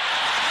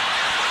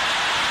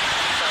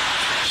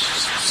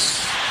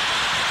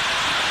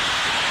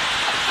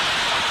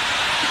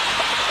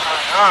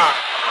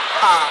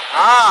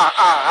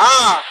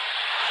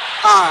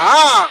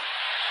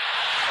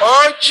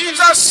 Oh,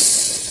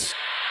 Jesus.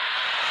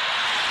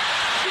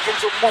 Begin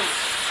to move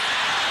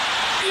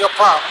in your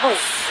power.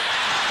 Move.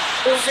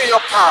 Move in your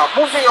power.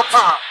 Move in your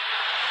power.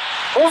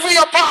 Move in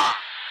your power.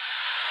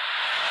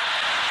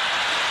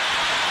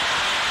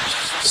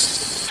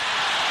 Jesus.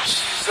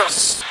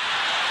 Jesus.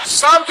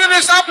 Something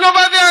is happening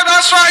over there.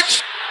 That's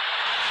right.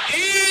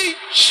 In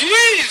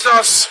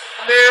Jesus'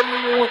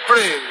 name we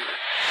pray.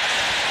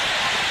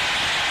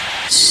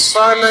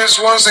 Silence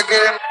once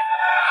again.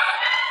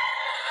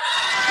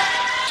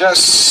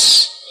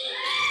 Just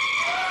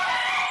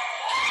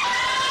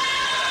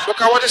look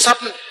at what is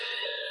happening.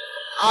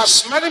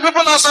 As many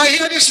people as are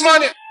here this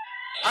morning,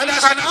 and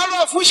there's an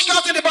arrow of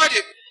witchcraft in the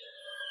body,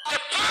 the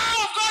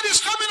power of God is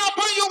coming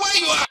upon you where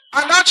you are,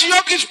 and that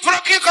yoke is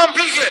broken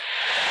completely.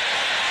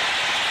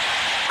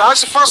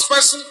 That's the first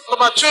person.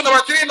 Number 2, number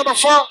 3, number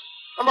 4,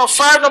 number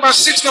 5, number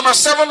 6, number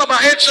 7, number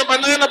 8, number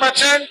 9, number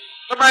 10,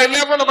 number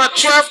 11, number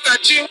 12,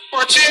 13,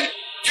 14,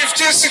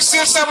 15,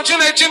 16,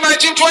 17, 18,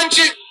 19,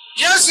 20.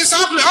 Yes, it's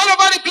happening all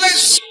over the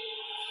place.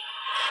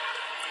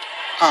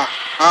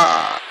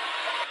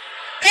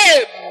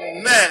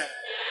 Amen.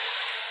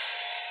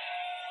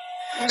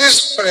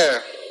 This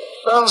prayer,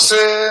 don't say,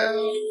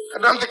 I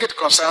don't think it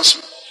concerns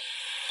me.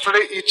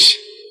 Pray it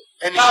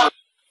anyway.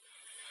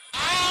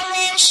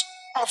 Arrows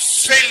of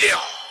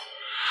failure.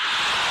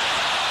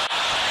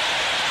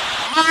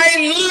 My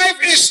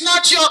life is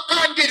not your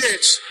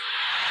candidate.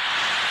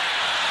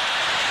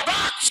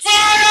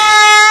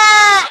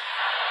 Backfire!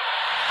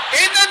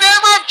 In the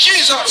name of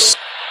Jesus.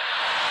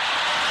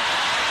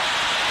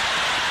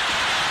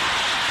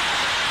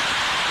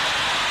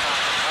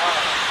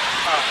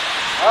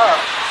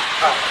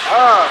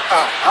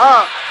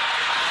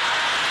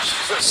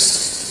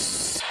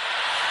 Jesus.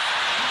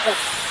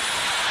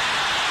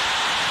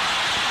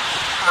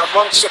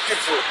 Amongst the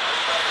people,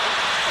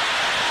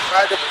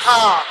 by the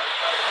power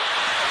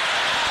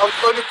of the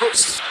Holy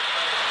Ghost,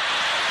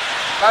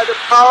 by the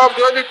power of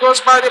the Holy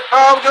Ghost, by the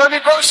power of the Holy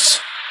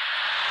Ghost.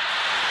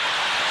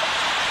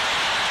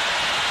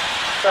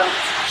 Thank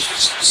you,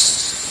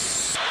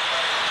 Jesus.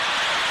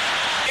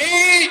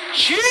 In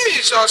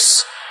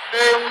Jesus'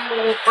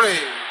 name we pray.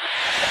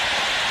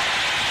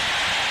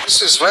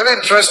 This is very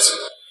interesting.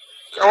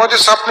 What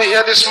is happening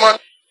here this morning?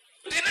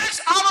 The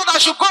next arrow that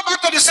should go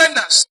back to the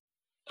senders.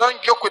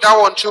 Don't joke with that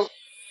one too.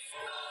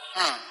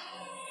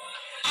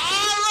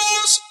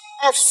 Arrows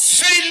of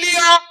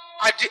failure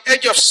at the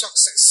edge of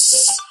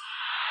success.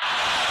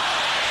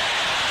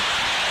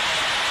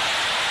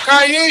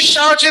 Can you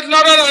shout it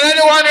louder than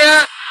anyone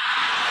here?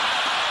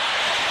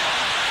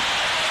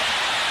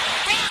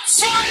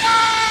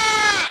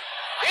 Fire!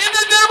 In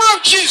the name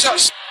of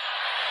Jesus.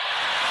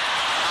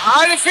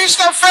 I refuse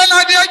to fail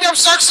at the edge of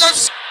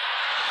success.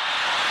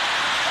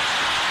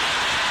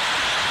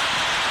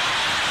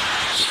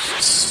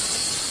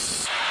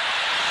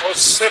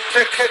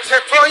 Osepekete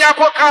proya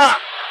boka.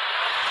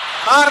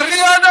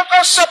 Ariano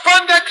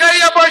kosapande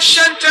kaya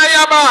boshente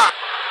yaba.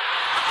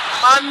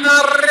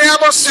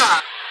 Manariabosa.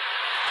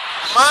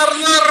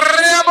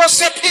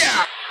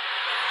 Marnariabosepia.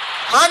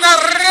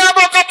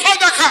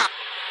 Manariabokapodaka.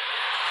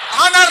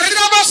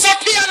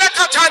 Manariabosepia la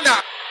katana.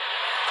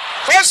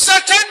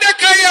 Kosatende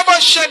kaya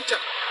boshente.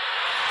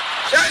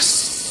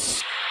 Yes.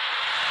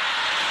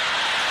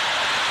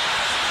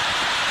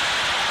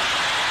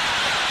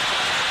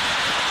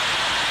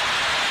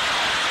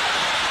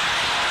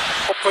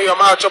 Open your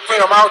mouth, open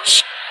your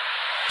mouth.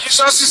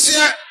 Jesus is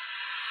here.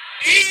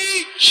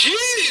 In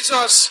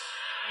Jesus'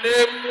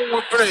 name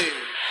we pray.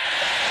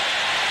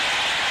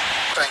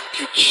 Thank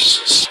you,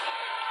 Jesus.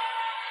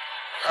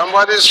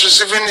 Somebody is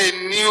receiving a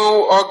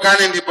new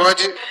organ in the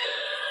body,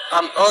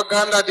 an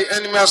organ that the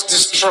enemy has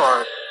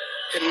destroyed.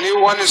 A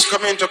new one is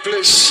coming into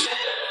place.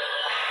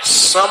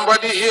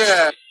 Somebody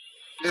here,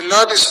 the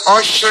Lord is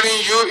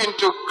ushering you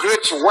into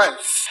great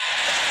wealth.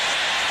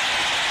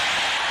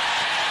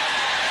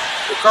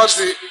 Because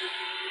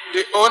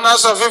The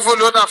owners of evil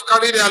load have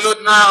carried their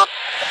load now.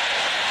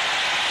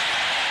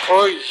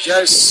 Oh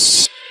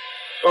yes.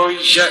 Oh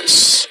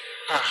yes.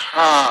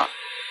 Aha.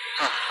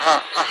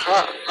 Aha.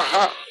 Aha.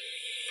 Aha.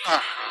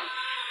 Aha.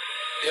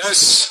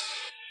 Yes.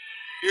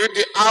 You,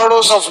 the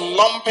arrows of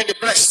lump in the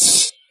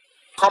breast,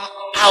 come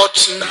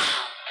out now.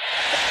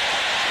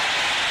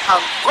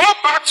 And go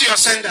back to your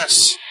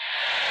senders.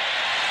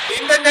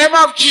 In the name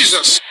of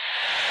Jesus.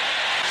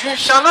 You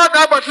shall not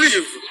die but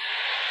live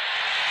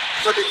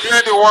to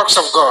declare the works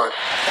of God.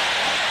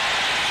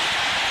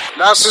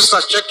 Now,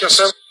 sisters, check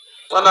yourself.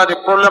 Whether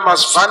the problem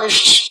has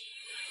vanished,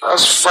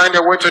 let's find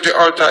a way to the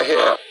altar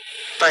here.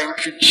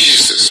 Thank you,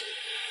 Jesus.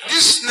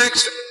 This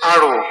next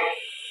arrow,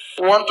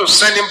 we want to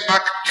send him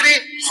back 3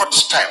 hot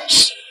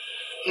times.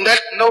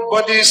 Let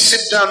nobody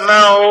sit down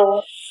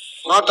now.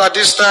 Not at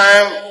this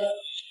time.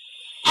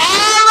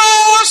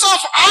 Arrows of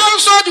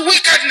household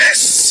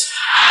wickedness.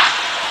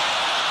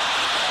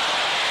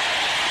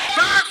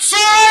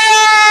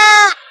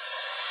 Backfire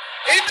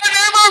in the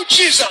name of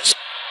Jesus.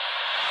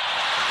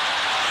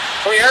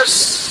 Oh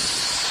yes.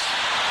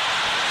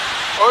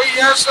 Oh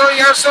yes, oh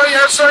yes, oh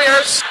yes, oh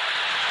yes.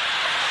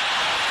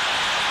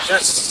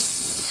 Yes,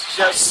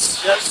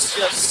 yes, yes,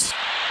 yes.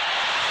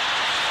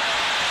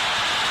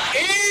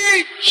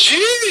 In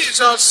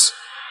Jesus'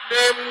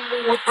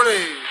 name we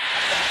pray.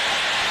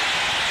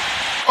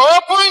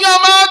 Open your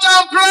mouth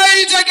and pray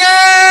it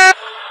again.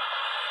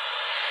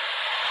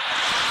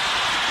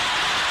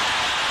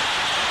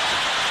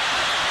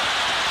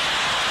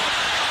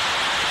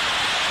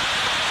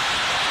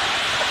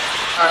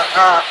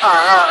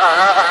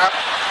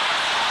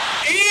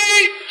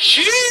 In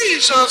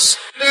Jesus'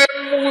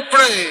 name we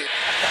pray.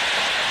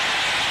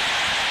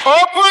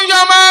 Open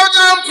your mouth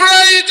and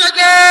pray it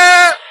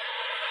again.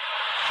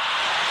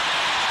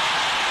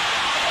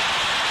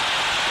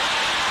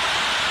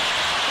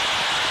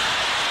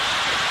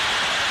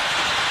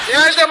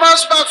 Here's the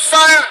most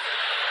backfire.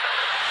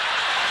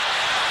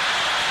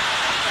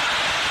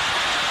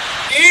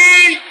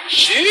 In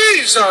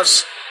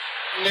Jesus'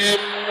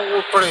 name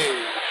we pray.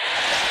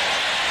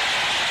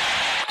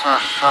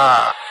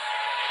 Aha.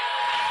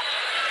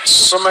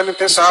 So many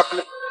things are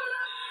happening.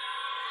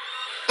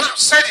 Now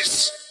say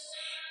this.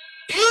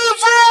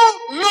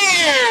 Evil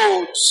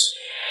lords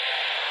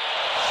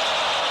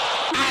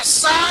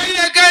assigned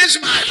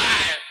against my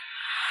life.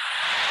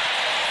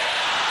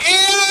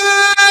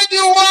 Hear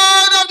the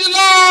word of the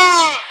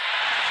Lord.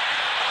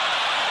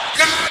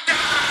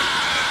 Gather.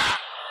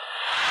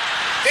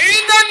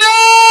 In the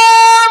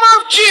name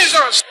of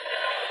Jesus.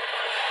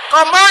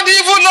 Command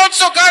evil lords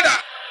to gather.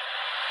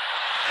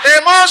 They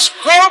must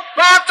go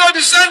back to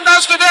the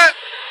senders today.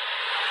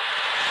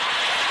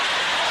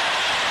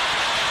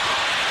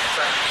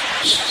 Thank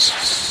you,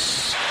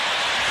 Jesus.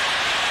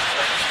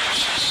 Thank you,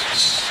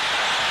 Jesus.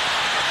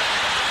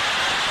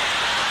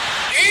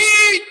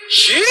 In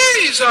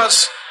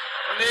Jesus'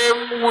 name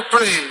we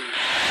pray.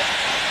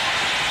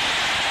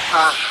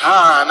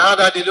 Aha, now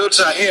that the lords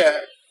are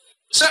here,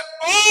 say,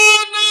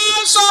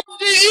 owners of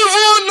the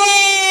evil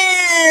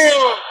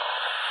Lord,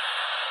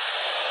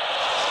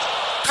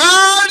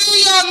 carry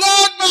your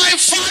Lord by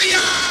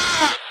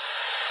fire.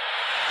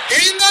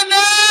 In the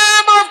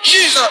name of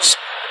Jesus.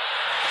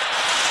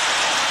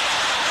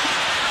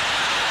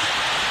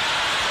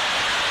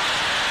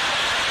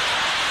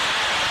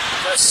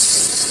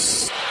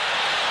 Yes.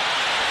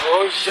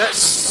 Oh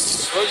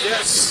yes. Oh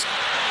yes.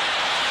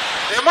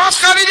 They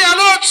must carry their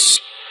loads.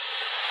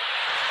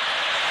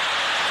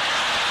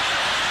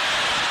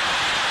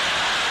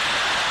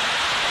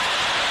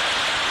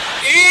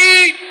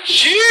 In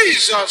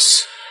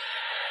Jesus'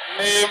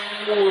 name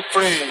we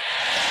pray.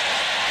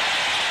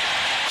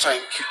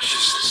 Thank you,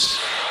 Jesus.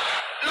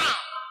 Now,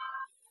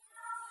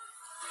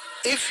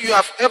 if you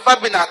have ever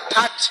been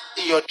attacked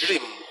in your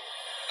dream,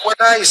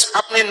 whether it's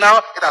happening now,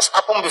 it has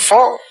happened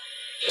before,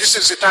 this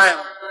is the time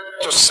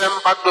to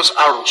send back those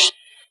arrows.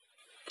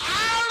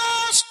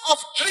 Arrows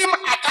of dream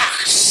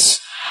attacks.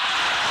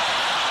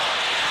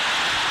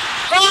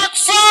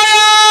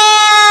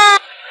 Backfire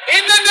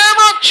in the name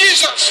of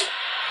Jesus.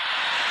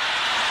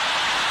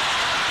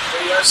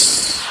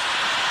 Yes.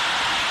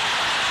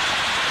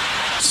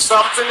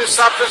 Something is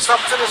happening,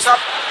 something is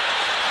happening.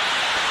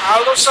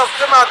 Arrows of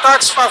dream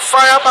attacks,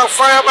 backfire,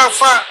 backfire,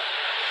 backfire.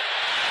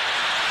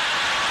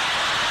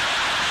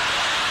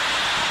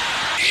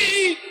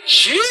 In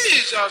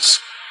Jesus'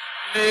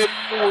 name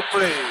we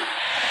pray.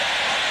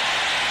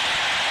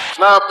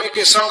 Now pick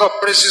a song of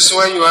praises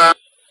where you are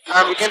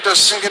and begin to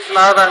sing it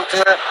loud and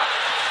clear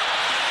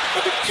to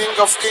the King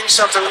of Kings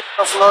and the Lord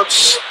of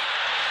Lords.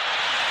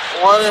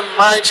 What a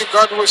mighty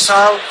God we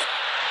serve.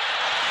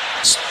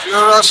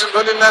 Glorious in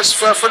holiness,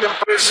 fearful in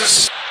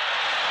praises,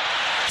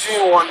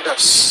 doing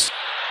wonders.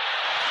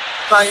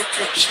 Thank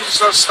you,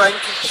 Jesus. Thank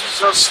you,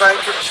 Jesus.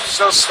 Thank you,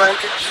 Jesus.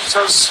 Thank you,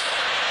 Jesus.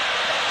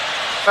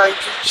 Thank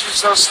you,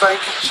 Jesus. Thank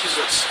you,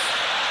 Jesus.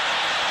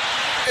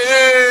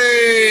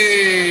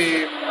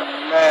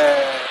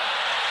 Amen.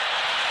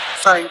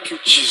 Thank you,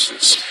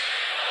 Jesus.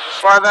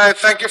 Father, I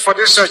thank you for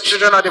these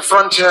children at the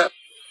front here.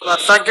 Lord,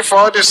 thank you for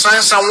all the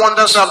signs and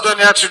wonders you have done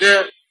here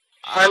today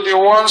and the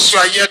ones you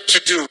are yet to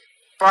do.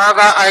 Father,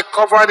 I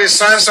cover the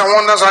signs and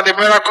wonders and the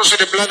miracles with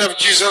the blood of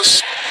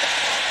Jesus.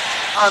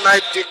 And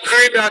I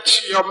decree that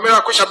your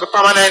miracle shall be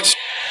permanent.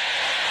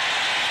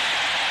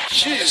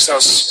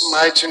 Jesus'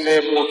 mighty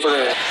name we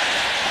pray.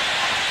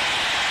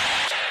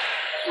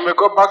 You may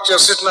go back to your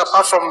seat and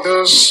apart from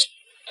those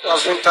who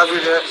have been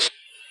interviewed here.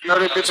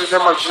 Glory be to the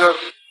name of Jesus.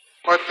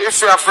 But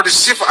if you have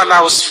received an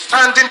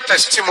outstanding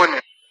testimony,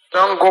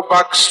 don't go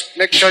back.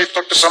 Make sure you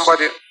talk to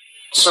somebody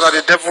so that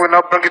the devil will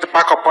not bring it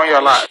back upon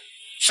your life.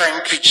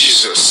 Thank you,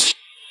 Jesus.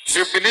 If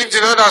you believe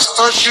the Lord has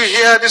touched you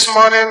here this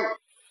morning,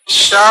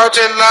 shout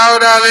a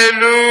loud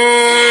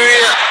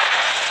hallelujah.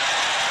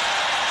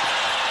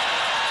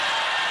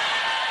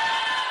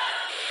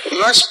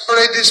 Let's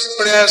pray these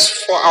prayers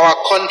for our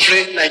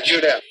country,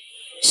 Nigeria.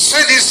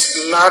 Say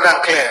this loud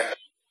and clear.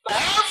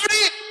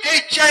 Every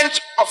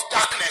agent of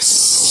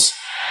darkness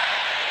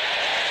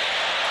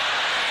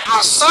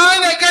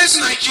assigned against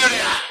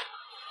Nigeria,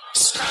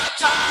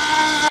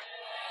 scatter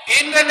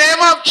in the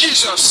name of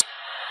Jesus.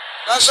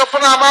 Let's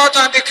open our mouth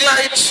and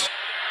declare it.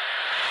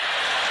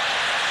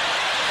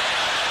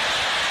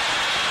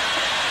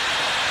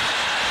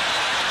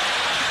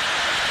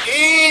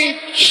 In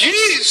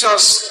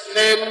Jesus'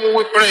 name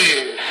we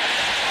pray.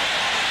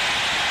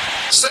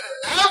 So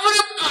every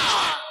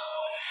power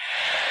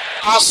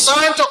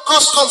assigned to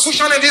cause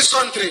confusion in this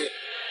country,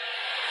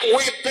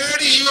 we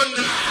bury you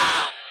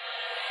now.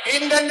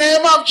 In the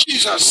name of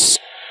Jesus.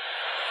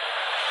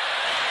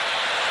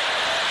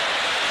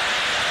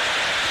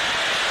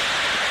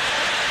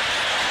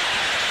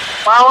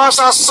 Powers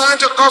assigned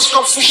to cause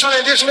confusion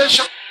in this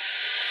nation,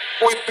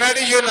 we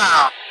bury you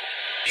now.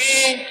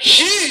 In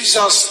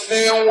Jesus'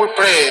 name we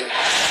pray.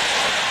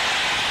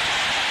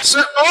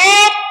 Say,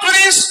 oh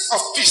Prince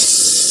of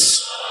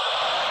Peace,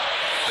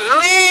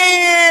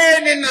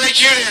 reign in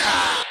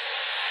Nigeria.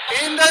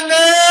 In the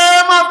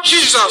name of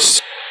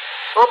Jesus.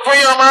 Open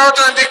your mouth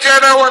and declare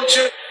that one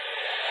too.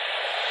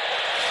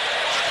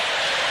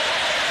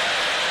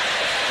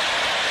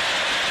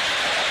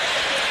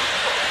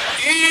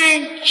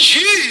 In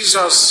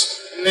Jesus'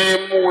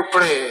 name we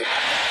pray.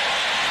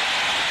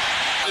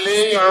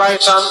 Lay your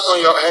right hand on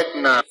your head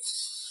now.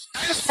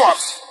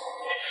 Henceforth,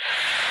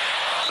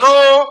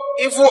 no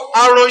evil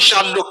arrow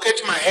shall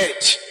locate my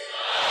head.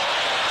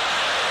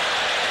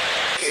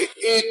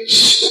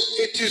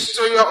 It is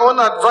to your own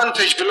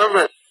advantage,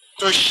 beloved,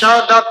 to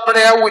shout that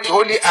prayer with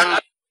holy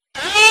anger.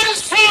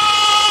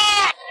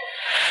 Henceforth,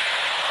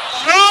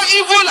 no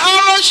evil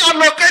arrow shall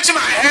locate my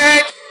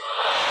head.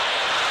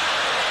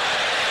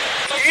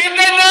 In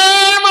the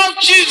name of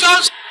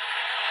Jesus.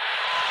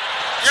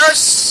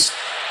 Yes.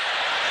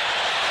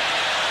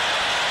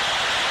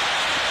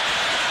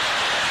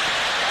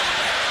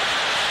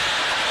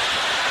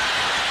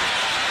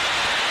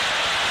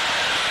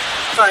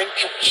 Thank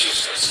you,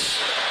 Jesus.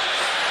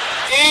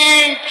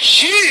 In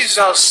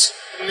Jesus'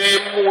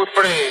 name we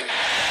pray.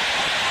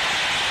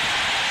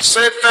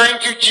 Say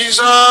thank you,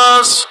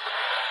 Jesus.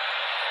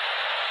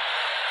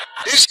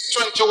 These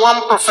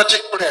 21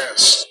 prophetic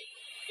prayers,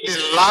 the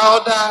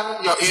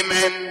louder your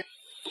amen,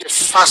 the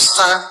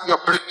faster your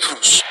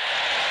breakthroughs.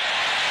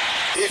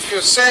 If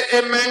you say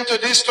amen to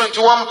these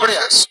 21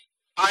 prayers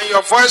and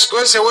your voice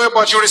goes away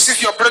but you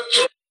receive your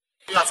breakthrough,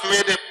 you have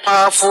made a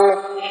powerful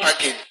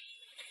bargain.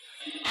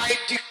 I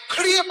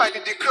decree by the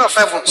decree of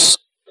heavens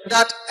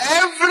that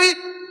every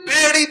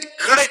buried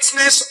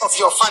greatness of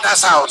your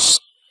father's house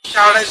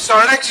shall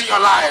resurrect in your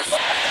life.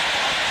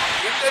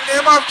 In the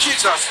name of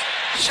Jesus.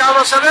 Shall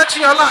resurrect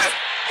in your life.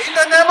 In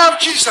the name of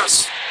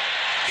Jesus.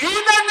 In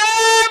the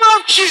name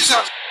of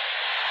Jesus.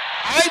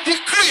 I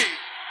decree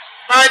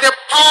by the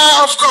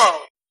power of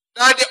God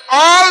that the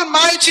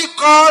Almighty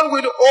God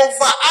will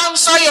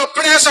over-answer your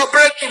prayers of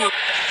breakthrough.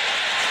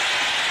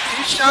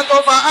 He shall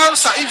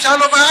over-answer. He shall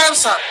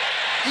over-answer.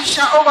 He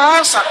shall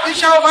over-answer. He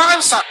shall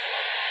over-answer.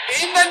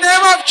 In the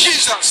name of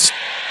Jesus.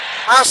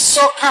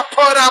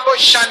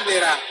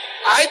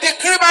 I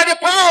decree by the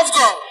power of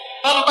God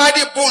and by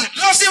the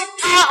bulldozing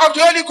power of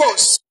the Holy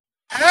Ghost,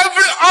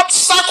 every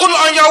obstacle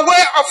on your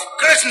way of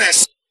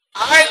greatness,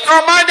 I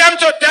command them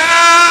to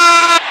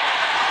die.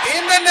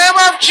 In the name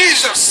of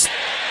Jesus.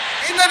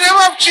 In the name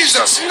of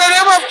Jesus. In the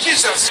name of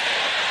Jesus.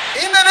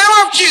 In the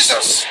name of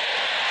Jesus.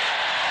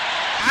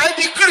 I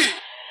decree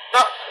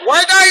that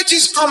whether it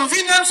is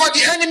convenient for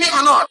the enemy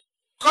or not,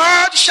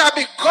 God shall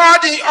be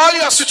God in all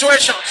your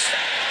situations.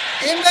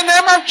 In the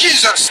name of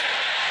Jesus.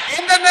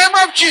 In the name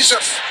of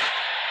Jesus.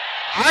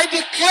 I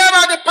declare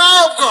by the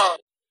power of God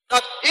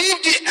that if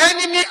the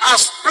enemy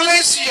has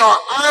placed your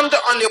hand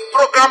on a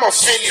program of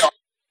failure,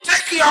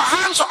 take your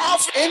hands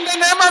off in the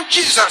name of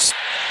Jesus.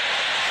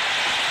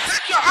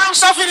 Take your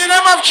hands off in the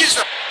name of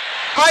Jesus.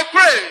 I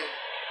pray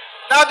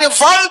that the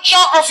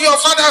vulture of your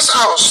father's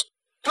house,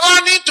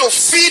 planning to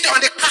feed on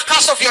the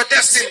carcass of your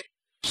destiny,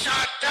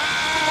 shall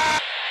die.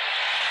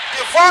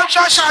 The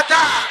vulture shall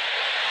die.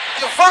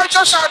 The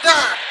vulture shall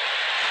die.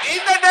 In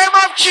the name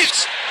of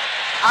Jesus,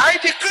 I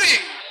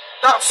decree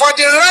that for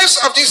the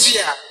rest of this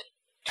year,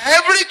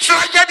 Every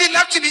tragedy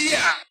left in the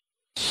year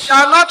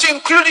shall not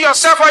include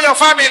yourself or your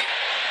family.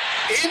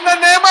 In the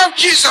name of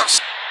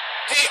Jesus,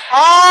 the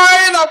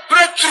oil of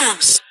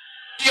breakthroughs,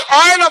 the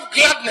oil of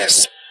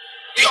gladness,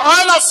 the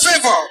oil of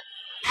favor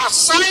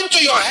assigned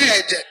to your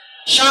head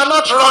shall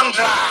not run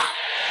dry.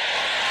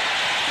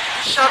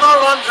 Shall not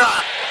run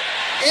dry.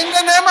 In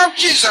the name of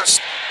Jesus,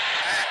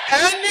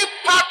 any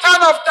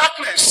pattern of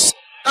darkness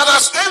that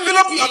has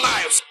enveloped your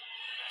life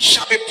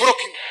shall be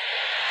broken.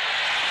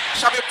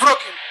 Shall be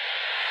broken.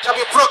 Shall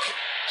be broken.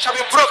 Shall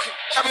be broken.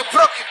 Shall be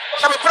broken.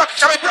 Shall be broken.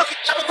 Shall be broken.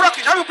 Shall be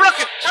broken. Shall be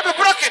broken. Shall be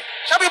broken.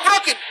 Shall be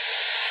broken.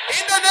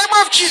 In the name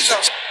of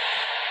Jesus.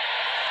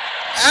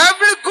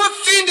 Every good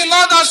thing the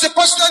Lord has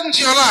deposited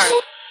into your life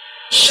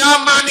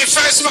shall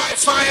manifest by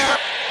fire.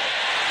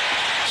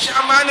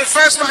 Shall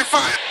manifest by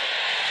fire.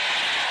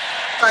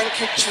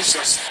 Thank you,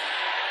 Jesus.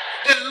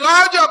 The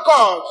Lord your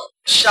God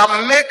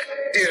shall make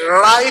the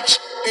right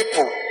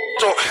people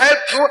to help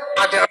you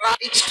at the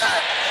right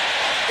time,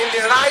 in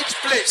the right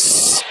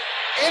place.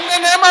 In the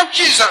name of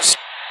Jesus,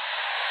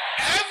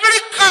 every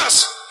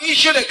curse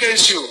issued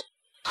against you,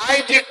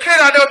 I declare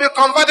that they will be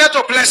converted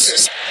to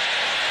blessings.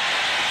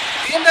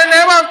 In the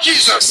name of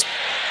Jesus,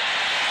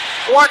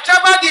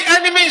 whatever the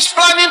enemy is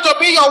planning to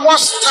be your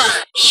worst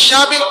time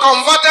shall be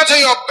converted to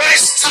your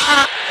best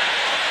time.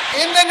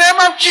 In the name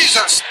of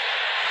Jesus,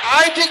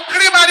 I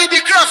decree by the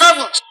decree of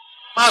heaven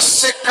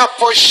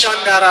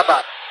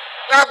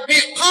that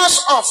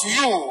because of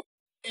you,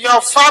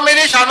 your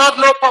family shall not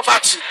know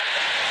poverty.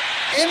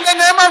 In the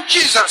name of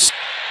Jesus,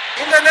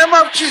 in the name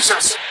of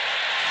Jesus,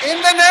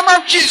 in the name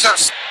of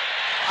Jesus,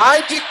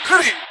 I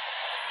decree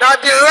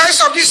that the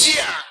rest of this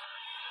year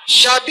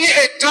shall be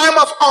a time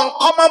of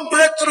uncommon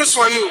breakthroughs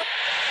for you.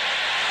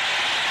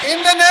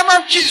 In the name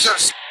of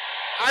Jesus,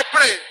 I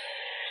pray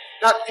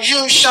that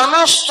you shall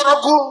not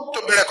struggle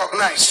to be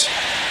recognized.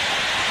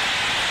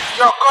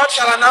 Your God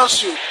shall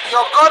announce you.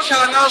 Your God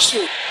shall announce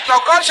you.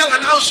 Your God shall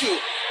announce you.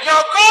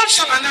 Your God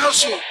shall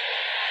announce you.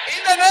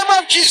 In the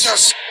name of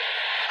Jesus,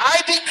 I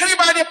decree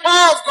by the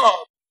power of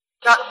God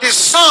that the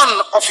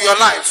son of your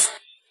life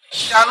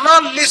shall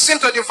not listen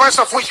to the voice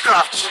of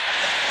witchcraft.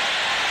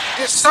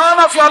 The son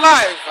of your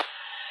life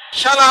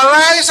shall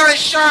arise and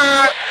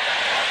shine.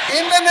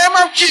 In the name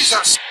of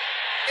Jesus.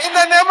 In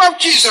the name of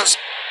Jesus.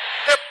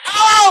 The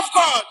power of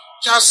God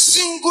shall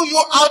single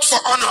you out for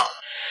honor.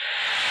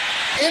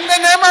 In the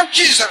name of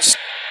Jesus.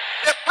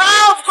 The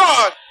power of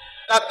God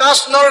that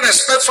has no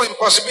respect for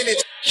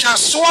impossibility shall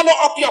swallow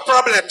up your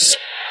problems.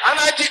 And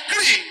I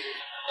decree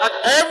that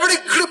every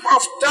grip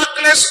of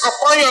darkness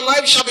upon your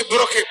life shall be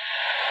broken.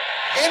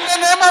 In the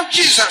name of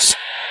Jesus.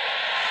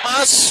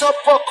 I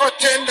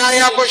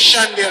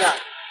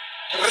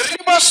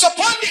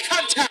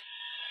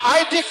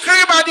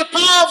decree by the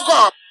power of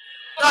God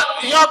that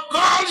your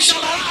God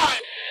shall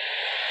arise.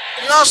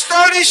 Your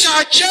story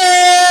shall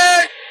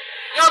change.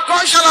 Your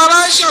God shall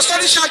arise. Your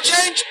story shall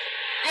change.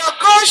 Your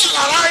God shall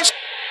arise.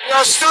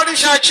 Your story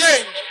shall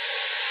change.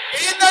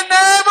 In the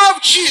name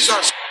of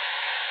Jesus.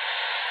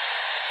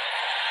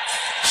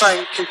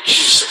 Thank you,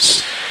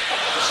 Jesus.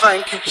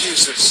 Thank you,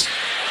 Jesus.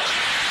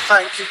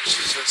 Thank you,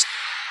 Jesus.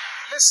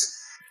 Listen,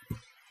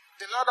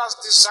 the Lord has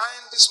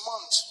designed this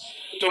month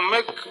to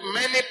make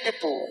many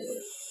people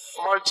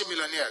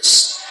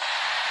multimillionaires.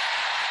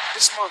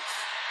 This month,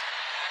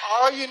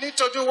 all you need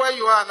to do where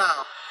you are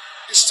now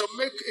is to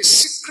make a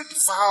secret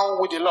vow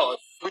with the Lord,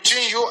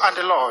 between you and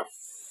the Lord,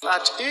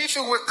 that if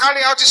you will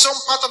carry out his own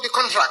part of the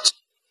contract,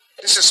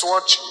 this is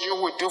what you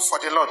will do for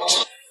the Lord.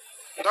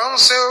 Don't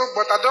say,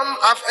 but I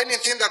don't have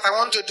anything that I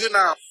want to do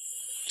now.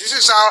 This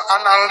is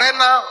an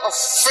arena of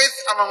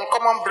faith and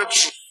uncommon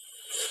breakthrough.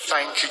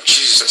 Thank you,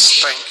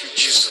 Jesus. Thank you,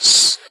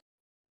 Jesus.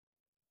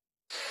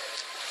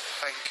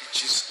 Thank you,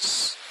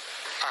 Jesus.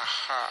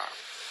 Aha.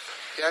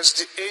 Yes,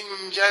 the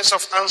angels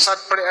of answered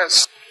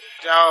prayers.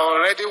 They are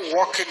already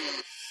working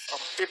on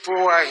people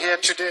who are here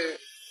today.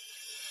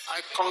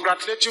 I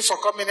congratulate you for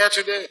coming here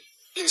today.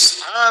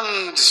 His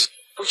hand,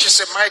 which is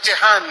a mighty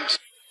hand,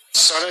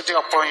 is already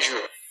upon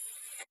you.